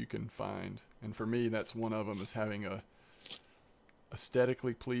advantage you can find. And for me, that's one of them, is having a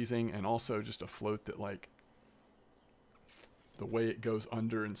aesthetically pleasing and also just a float that, like, the way it goes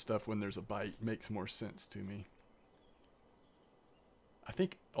under and stuff when there's a bite makes more sense to me. I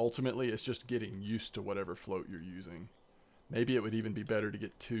think ultimately it's just getting used to whatever float you're using. Maybe it would even be better to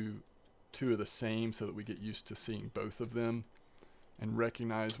get two of the same so that we get used to seeing both of them and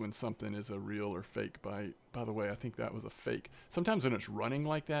recognize when something is a real or fake bite. By the way, I think that was a fake. Sometimes when it's running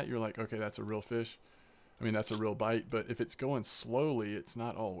like that, you're like, okay, that's a real fish. I mean, that's a real bite, but if it's going slowly, it's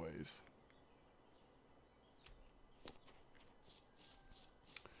not always.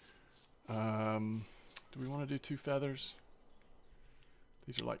 Do we want to do 2 feathers?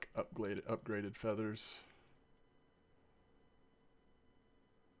 These are like upgraded feathers.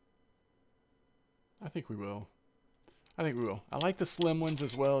 I think we will. I think we will. I like the slim ones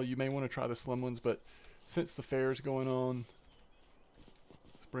as well. You may want to try the slim ones, but since the fair is going on,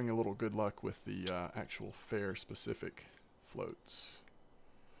 let's bring a little good luck with the actual fair specific floats.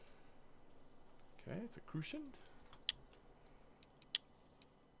 Okay, it's a crucian.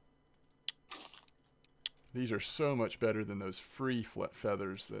 These are so much better than those free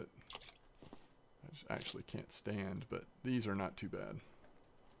feathers that I just actually can't stand, but these are not too bad.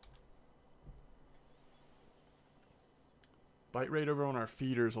 Bite rate over on our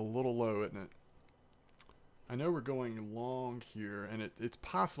feeder is a little low, isn't it? I know we're going long here, and it's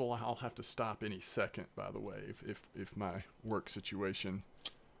possible I'll have to stop any second, by the way, if my work situation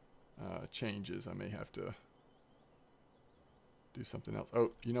changes. I may have to do something else.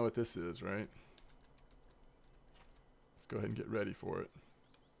 Oh, you know what this is, right? Let's go ahead and get ready for it.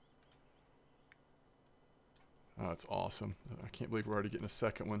 Oh, it's awesome. I can't believe we're already getting a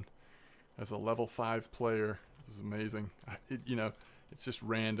second one. As a level 5 player, this is amazing. You know, it's just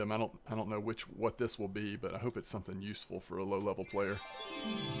random. I don't know what this will be, but I hope it's something useful for a low-level player.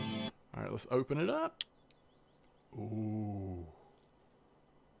 All right, let's open it up. Ooh.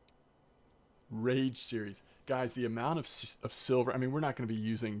 Rage series. Guys, the amount of silver, I mean, we're not going to be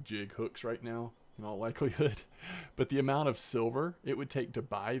using jig hooks right now, in all likelihood, but the amount of silver it would take to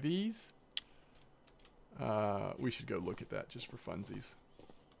buy these, we should go look at that just for funsies.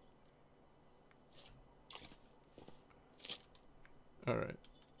 All right.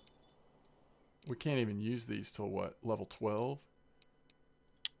 We can't even use these till what? Level 12?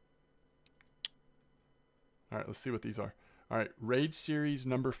 All right, let's see what these are. All right, Rage Series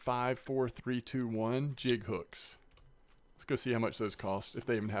number 54321 jig hooks. Let's go see how much those cost, if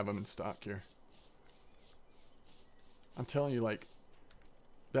they even have them in stock here. I'm telling you, like,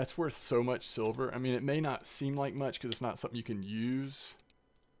 that's worth so much silver. I mean, it may not seem like much because it's not something you can use,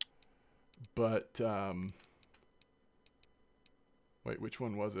 but wait, which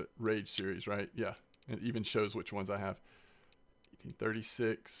one was it? Rage Series, right? Yeah, it even shows which ones I have.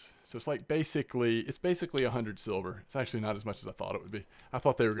 1836. So it's like basically 100 silver. It's actually not as much as I thought it would be. I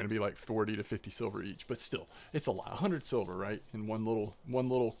thought they were going to be like 40 to 50 silver each, but still, it's a lot. 100 silver, right? In one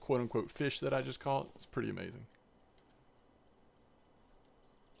little quote unquote fish that I just caught. It's pretty amazing.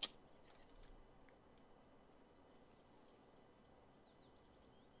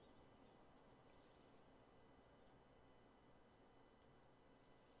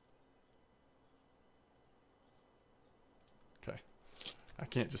 I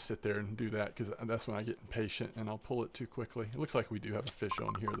can't just sit there and do that because that's when I get impatient and I'll pull it too quickly. It looks like we do have a fish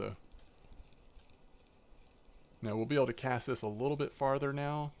on here though. Now we'll be able to cast this a little bit farther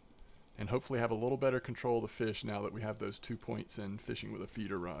now and hopefully have a little better control of the fish now that we have those 2 points in fishing with a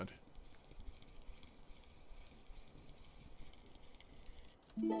feeder rod.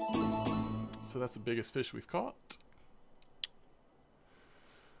 So that's the biggest fish we've caught.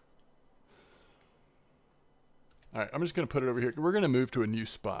 All right, I'm just going to put it over here. We're going to move to a new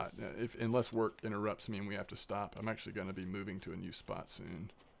spot. Unless work interrupts me and we have to stop, I'm actually going to be moving to a new spot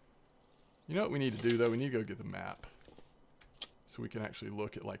soon. You know what we need to do, though? We need to go get the map so we can actually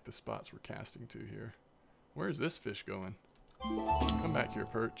look at like the spots we're casting to here. Where is this fish going? Come back here,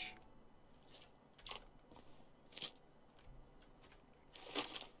 perch.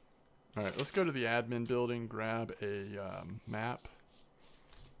 All right, let's go to the admin building, grab a map.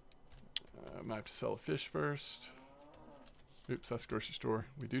 I might have to sell a fish first. Oops, that's grocery store.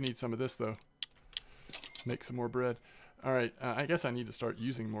 We do need some of this, though. Make some more bread. All right, I guess I need to start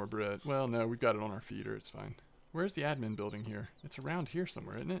using more bread. Well, no, we've got it on our feeder. It's fine. Where's the admin building here? It's around here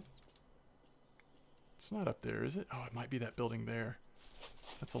somewhere, isn't it? It's not up there, is it? Oh, it might be that building there.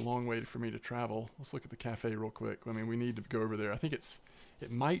 That's a long way for me to travel. Let's look at the cafe real quick. I mean, we need to go over there. I think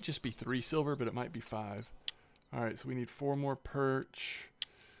it might just be 3 silver, but it might be 5. All right, so we need 4 more perch.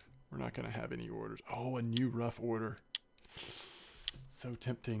 We're not going to have any orders. Oh, a new rough order. So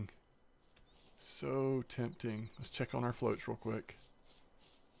tempting. So tempting. Let's check on our floats real quick.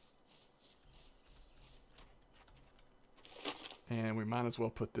 And we might as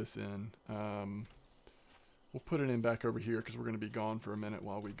well put this in. We'll put it in back over here because we're going to be gone for a minute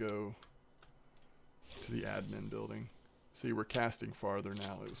while we go to the admin building. See, we're casting farther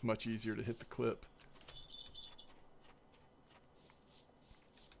now. It was much easier to hit the clip.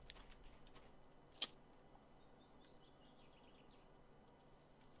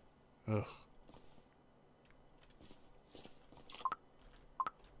 Ugh.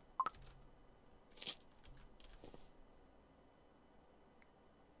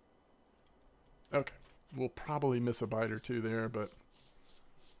 Okay, we'll probably miss a bite or two there, but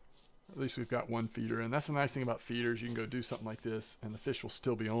at least we've got one feeder. And that's the nice thing about feeders. You can go do something like this, and the fish will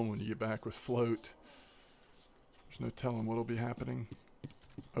still be on when you get back. With float, there's no telling what'll be happening.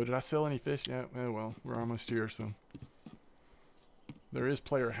 Oh, did I sell any fish? Yeah, oh well, we're almost here, so. There is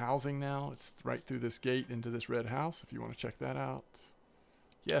player housing now. It's right through this gate into this red house, if you want to check that out.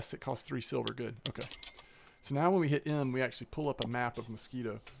 Yes, it costs 3 silver. Good. Okay. So now when we hit M, we actually pull up a map of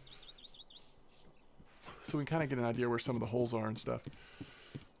Mosquito. So we can kind of get an idea where some of the holes are and stuff.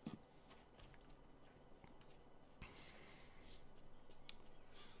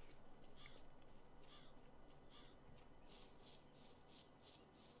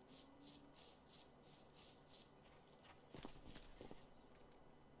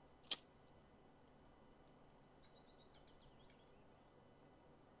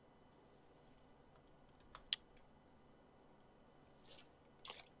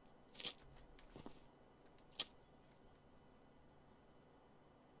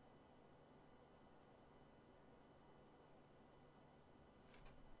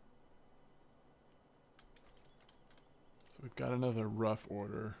 We've got another rough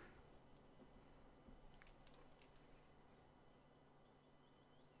order.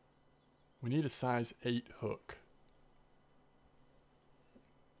 We need a size 8 hook.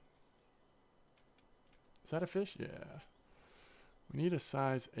 Is that a fish? Yeah. We need a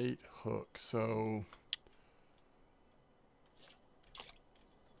size 8 hook. So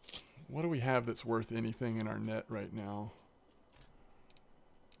what do we have that's worth anything in our net right now?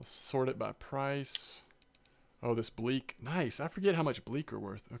 Let's sort it by price. Oh, this bleak. Nice. I forget how much bleak are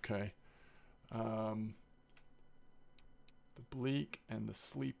worth. Okay. The bleak and the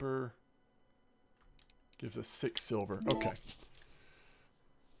sleeper gives us 6 silver. Okay.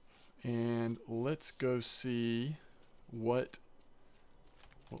 And let's go see what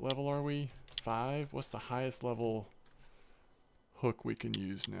level are we? 5? What's the highest level hook we can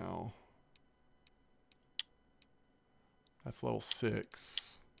use now? That's level 6.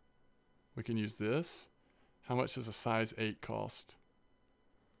 We can use this. How much does a size 8 cost?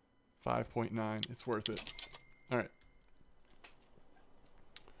 5.9. It's worth it. All right.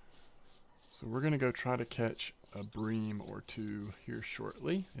 So we're going to go try to catch a bream or two here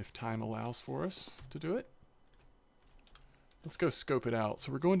shortly, if time allows for us to do it. Let's go scope it out.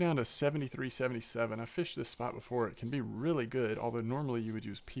 So we're going down to 73, 77. I fished this spot before. It can be really good, although normally you would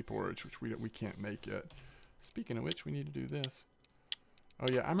use pea porridge, which we can't make yet. Speaking of which, we need to do this.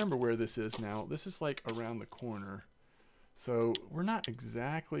 Oh yeah, I remember where this is now. This is like around the corner. So we're not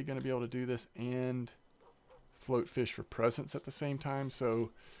exactly going to be able to do this and float fish for presents at the same time. So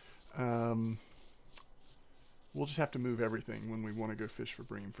we'll just have to move everything when we want to go fish for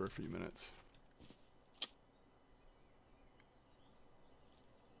bream for a few minutes.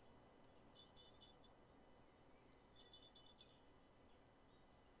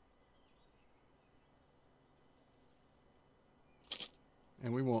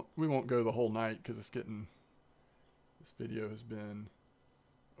 And we won't go the whole night because it's getting, this video has been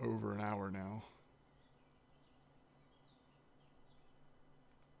over an hour now.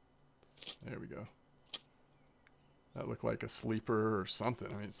 There we go. That looked like a sleeper or something.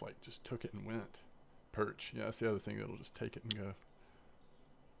 I mean, it's like just took it and went. Perch. Yeah, that's the other thing that'll just take it and go.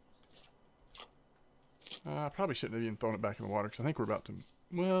 I probably shouldn't have even thrown it back in the water because I think we're about to,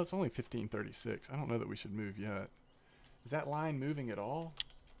 well, it's only 15:36. I don't know that we should move yet. Is that line moving at all?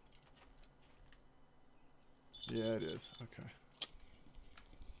 Yeah, it is. Okay.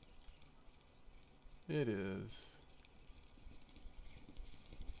 It is.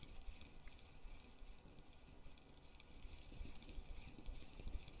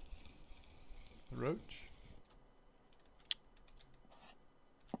 The roach.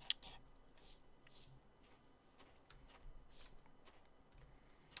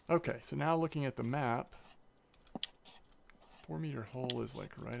 Okay, so now looking at the map, 4-meter hole is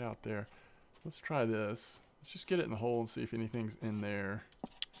like right out there. Let's try this. Let's just get it in the hole and see if anything's in there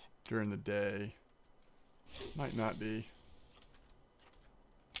during the day. Might not be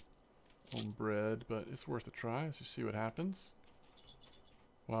on bread, but it's worth a try. Let's just see what happens.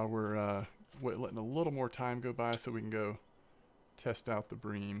 While we're letting a little more time go by so we can go test out the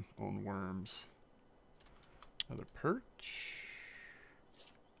bream on worms. Another perch.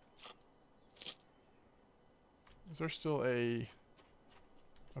 Is there still a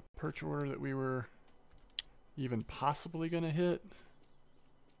perch order that we were even possibly going to hit?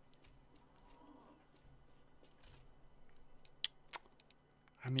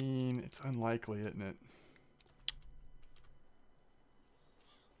 I mean, it's unlikely, isn't it?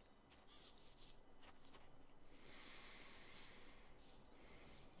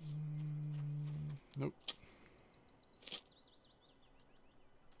 Nope.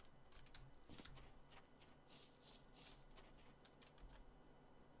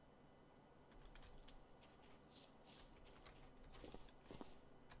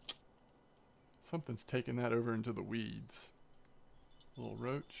 Something's taking that over into the weeds. Little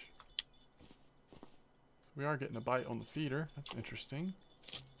roach. We are getting a bite on the feeder. That's interesting.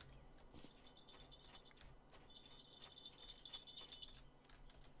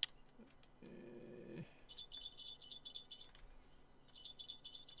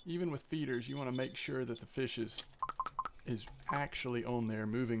 Even with feeders, you want to make sure that the fish is actually on there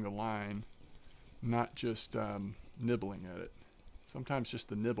moving the line, not just nibbling at it. Sometimes just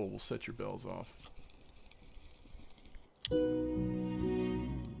the nibble will set your bells off. A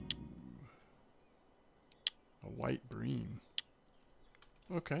white bream.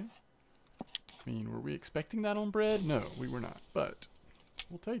 Okay. I mean, were we expecting that on bread? No, we were not, but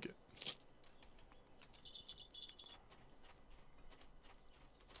we'll take it.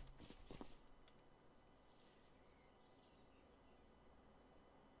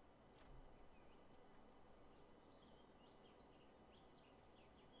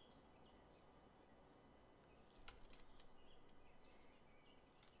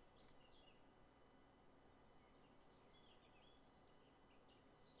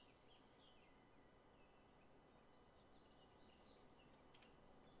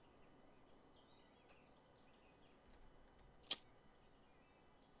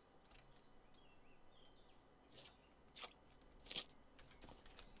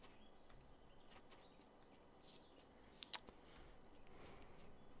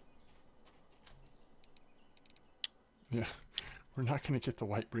 Yeah, we're not going to get the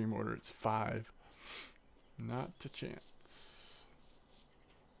white bream order. It's 5. Not a chance.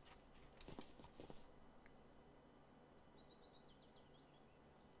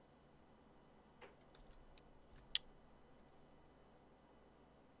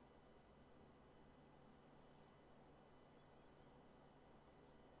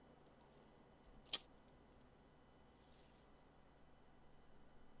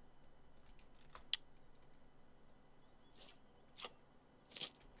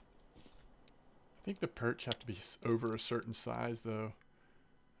 I think the perch have to be over a certain size, though.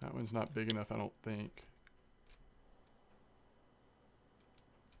 That one's not big enough, I don't think.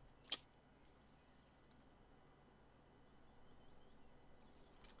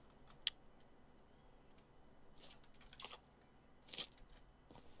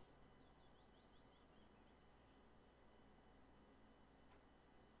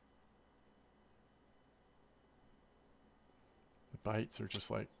 The bites are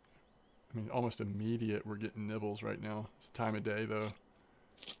just like, I mean, almost immediate. We're getting nibbles right now. It's time of day, though.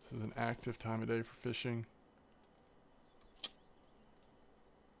 This is an active time of day for fishing.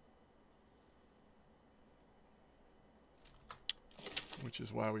 Which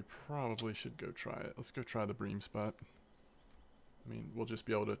is why we probably should go try it. Let's go try the bream spot. I mean, we'll just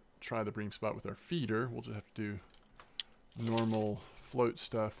be able to try the bream spot with our feeder. We'll just have to do normal float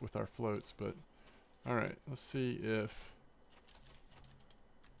stuff with our floats. But, alright, let's see if...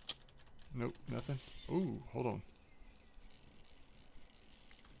 Nope, nothing. Ooh, hold on.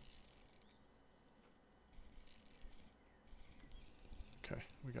 Okay,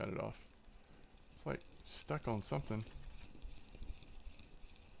 we got it off. It's like stuck on something.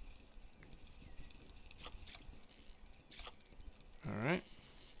 Alright.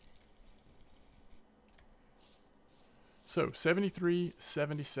 So, 73,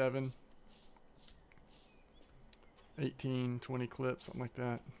 77, 18, 20 clips, something like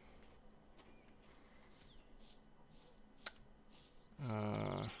that.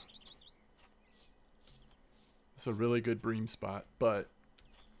 It's a really good bream spot, but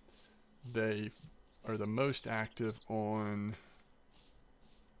they are the most active on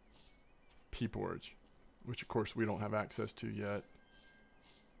pea porridge, which of course we don't have access to yet.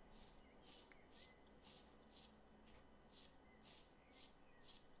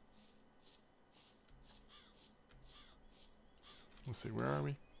 Let's see, where are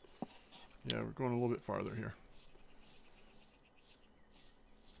we? Yeah, we're going a little bit farther here.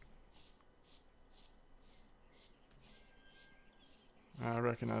 I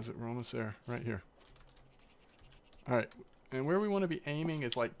recognize it. We're almost there. Right here. All right, and where we want to be aiming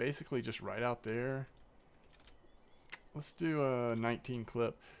is like basically just right out there. Let's do a 19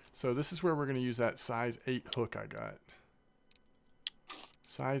 clip. So this is where we're going to use that size 8 hook I got.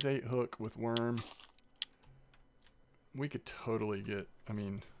 Size 8 hook with worm. We could totally get, I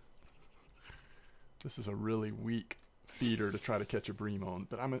mean, this is a really weak feeder to try to catch a bream on,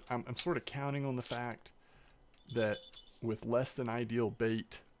 but I'm sort of counting on the fact that with less than ideal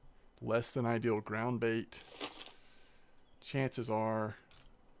bait, less than ideal ground bait, chances are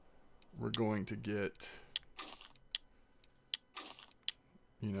we're going to get,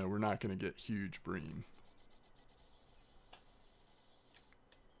 you know, we're not going to get huge bream.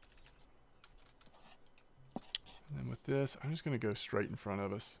 And then with this, I'm just going to go straight in front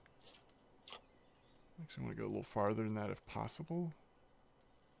of us. Actually, I want to go a little farther than that if possible.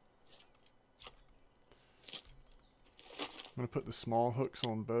 I'm going to put the small hooks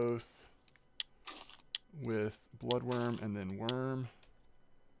on both with bloodworm and then worm.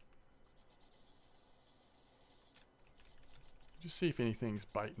 Just see if anything's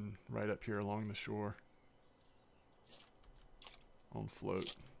biting right up here along the shore on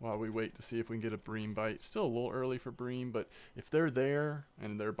float while we wait to see if we can get a bream bite. Still a little early for bream, but if they're there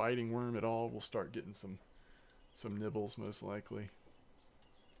and they're biting worm at all, we'll start getting some nibbles most likely.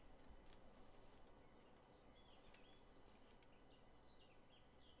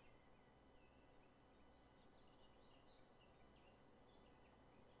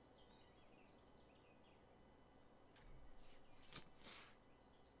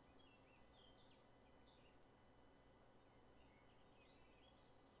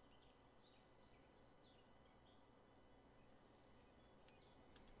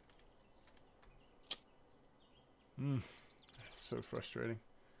 That's so frustrating.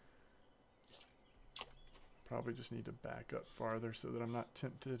 Probably just need to back up farther so that I'm not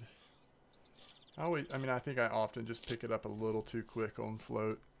tempted. I think I often just pick it up a little too quick on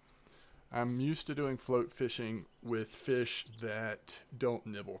float. I'm used to doing float fishing with fish that don't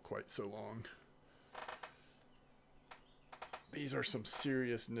nibble quite so long. These are some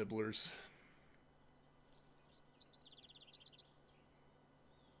serious nibblers.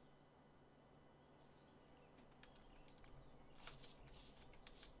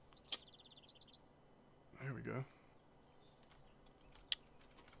 There we go.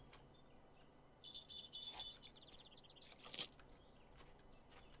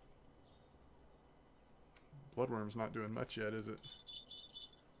 Bloodworm's not doing much yet, is it?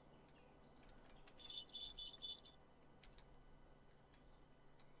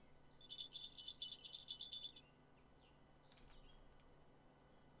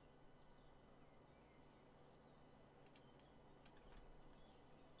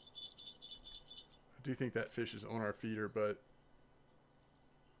 I do think that fish is on our feeder, but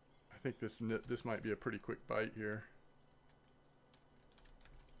I think this might be a pretty quick bite here.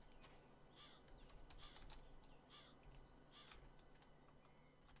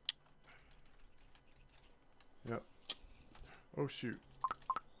 Yep. Oh shoot.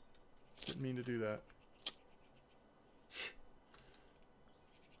 Didn't mean to do that.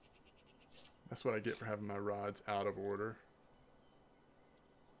 That's what I get for having my rods out of order.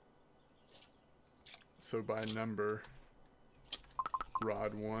 So by number,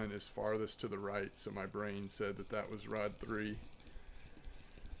 rod 1 is farthest to the right, so my brain said that that was rod 3.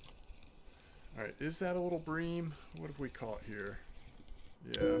 Alright, is that a little bream? What have we caught here?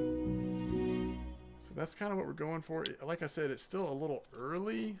 Yeah. So that's kind of what we're going for. Like I said, it's still a little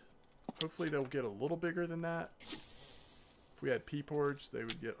early. Hopefully they'll get a little bigger than that. If we had pea porridge, they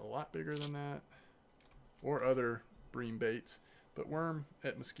would get a lot bigger than that. Or other bream baits. But worm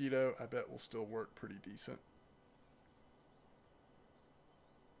at Mosquito, I bet will still work pretty decent.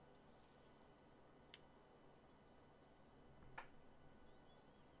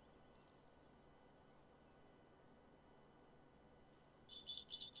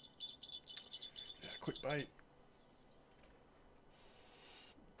 Yeah, quick bite.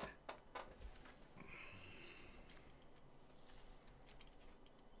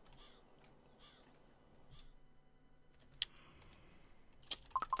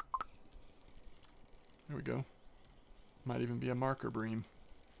 There we go. Might even be a marker bream.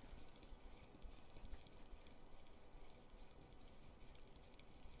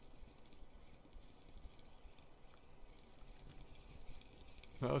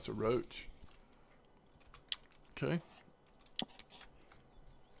 No, it's a roach. Okay.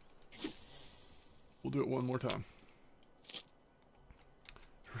 We'll do it one more time.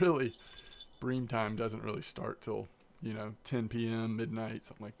 Really, bream time doesn't really start till, you know, 10 p.m., midnight,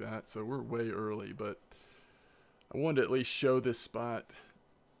 something like that. So we're way early, but I wanted to at least show this spot.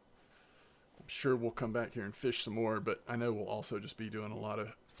 I'm sure we'll come back here and fish some more, but I know we'll also just be doing a lot of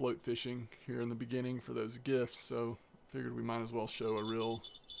float fishing here in the beginning for those gifts, so figured we might as well show a real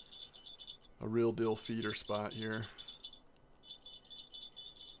deal feeder spot here.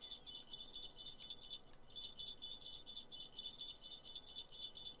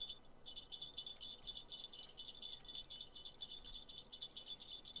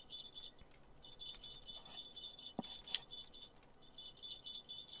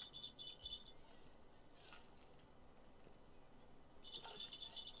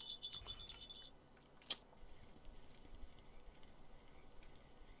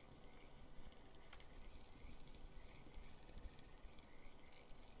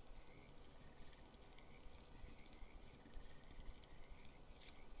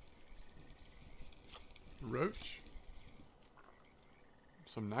 Roach.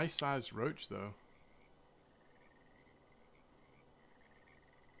 Some nice sized roach though.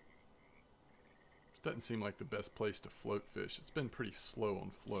 This doesn't seem like the best place to float fish. It's been pretty slow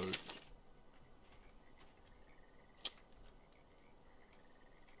on float.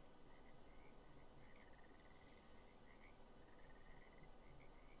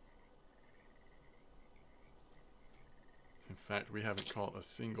 In fact, we haven't caught a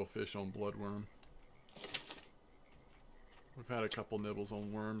single fish on bloodworm. We've had a couple nibbles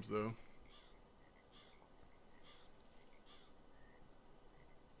on worms though.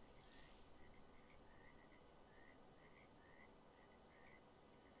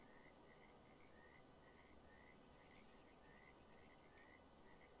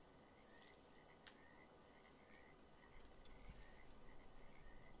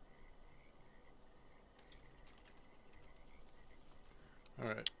 All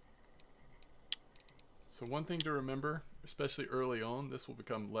right. So one thing to remember, especially early on, this will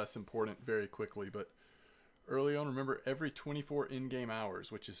become less important very quickly, but early on, remember every 24 in-game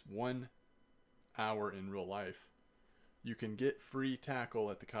hours, which is 1 hour in real life, you can get free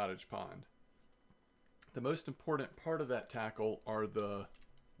tackle at the cottage pond. The most important part of that tackle are the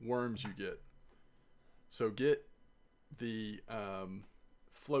worms you get. So get the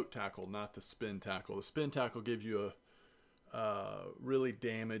float tackle, not the spin tackle. The spin tackle gives you a really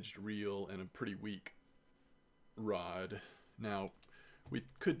damaged reel and a pretty weak rod. Now, we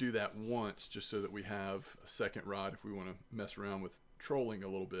could do that once just so that we have a second rod if we want to mess around with trolling a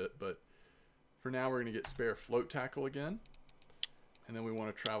little bit, but for now we're going to get spare float tackle again, and then we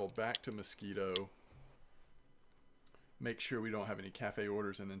want to travel back to Mosquito, make sure we don't have any cafe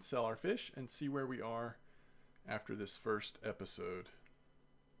orders, and then sell our fish and see where we are after this first episode.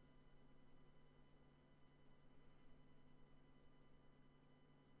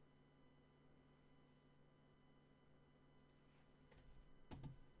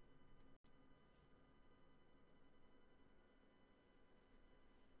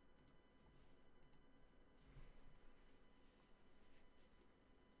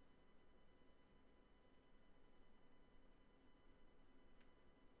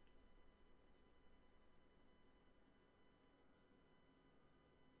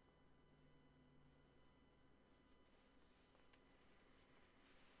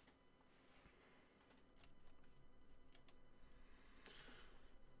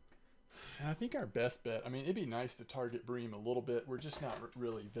 And I think our best bet, I mean, it'd be nice to target bream a little bit. We're just not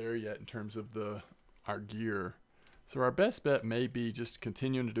really there yet in terms of our gear. So our best bet may be just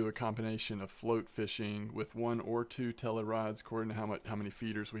continuing to do a combination of float fishing with 1 or 2 tele rods according to how many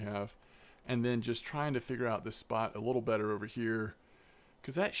feeders we have. And then just trying to figure out this spot a little better over here,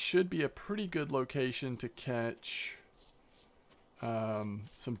 because that should be a pretty good location to catch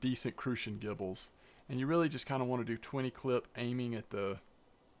some decent crucian gibbles. And you really just kind of want to do 20 clip aiming at the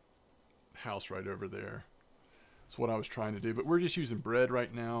house right over there. That's what I was trying to do, but we're just using bread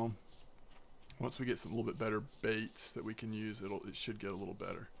right now. Once we get some little bit better baits that we can use, it should get a little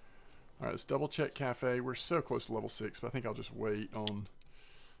better. All right, let's double check cafe. We're so close to level 6, but I think I'll just wait on.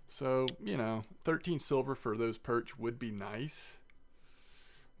 So, you know, 13 silver for those perch would be nice.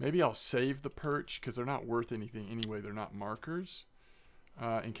 Maybe I'll save the perch because they're not worth anything anyway. They're not markers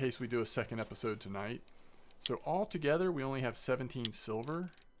in case we do a second episode tonight. So altogether, we only have 17 silver.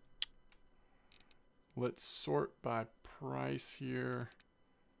 Let's sort by price here,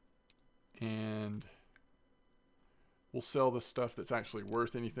 and we'll sell the stuff that's actually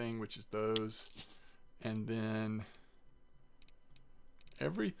worth anything, which is those, and then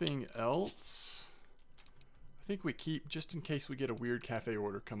everything else I think we keep just in case we get a weird cafe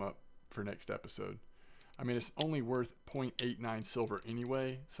order come up for next episode. I mean, it's only worth 0.89 silver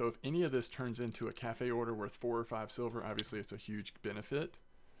anyway, so if any of this turns into a cafe order worth 4 or 5 silver, obviously it's a huge benefit.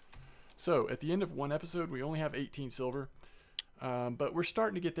 So at the end of one episode, we only have 18 silver. but we're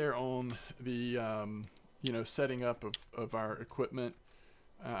starting to get there on the setting up of our equipment.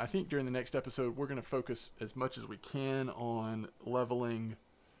 I think during the next episode we're going to focus as much as we can on leveling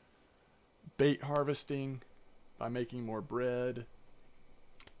bait harvesting by making more bread.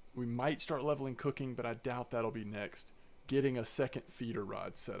 We might start leveling cooking, but I doubt that'll be next. Getting a second feeder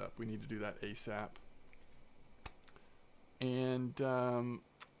rod set up. We need to do that ASAP. And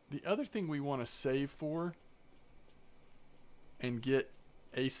the other thing we want to save for and get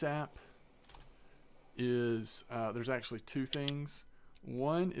ASAP is there's actually two things.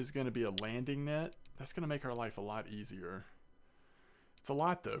 One is going to be a landing net. That's going to make our life a lot easier. It's a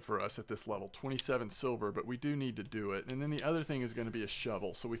lot though for us at this level, 27 silver, but we do need to do it. And then the other thing is going to be a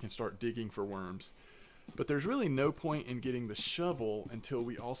shovel so we can start digging for worms. But there's really no point in getting the shovel until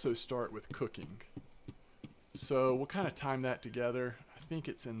we also start with cooking. So we'll kind of time that together. I think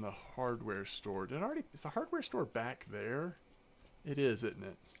it's in the hardware store. Is the hardware store back there? It is, isn't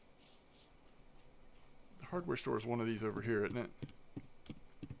it? The hardware store is one of these over here, isn't it?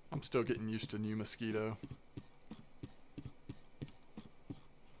 I'm still getting used to new Mosquito.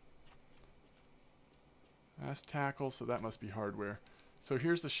 That's tackle, so that must be hardware. So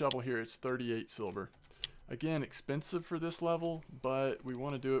here's the shovel here. It's 38 silver. Again, expensive for this level, but we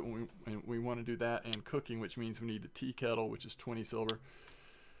want to do it when we want to do that and cooking, which means we need the tea kettle, which is 20 silver.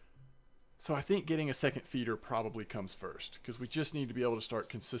 So I think getting a second feeder probably comes first, because we just need to be able to start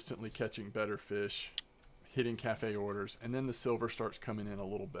consistently catching better fish, hitting cafe orders, and then the silver starts coming in a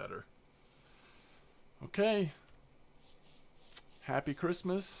little better. Okay. Happy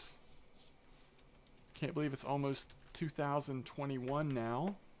Christmas. Can't believe it's almost 2021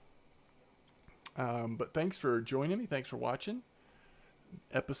 now. But thanks for joining me. Thanks for watching.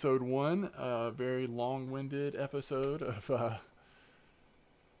 Episode 1, a very long-winded episode of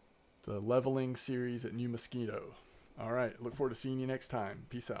the leveling series at New Mosquito. All right. Look forward to seeing you next time.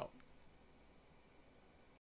 Peace out.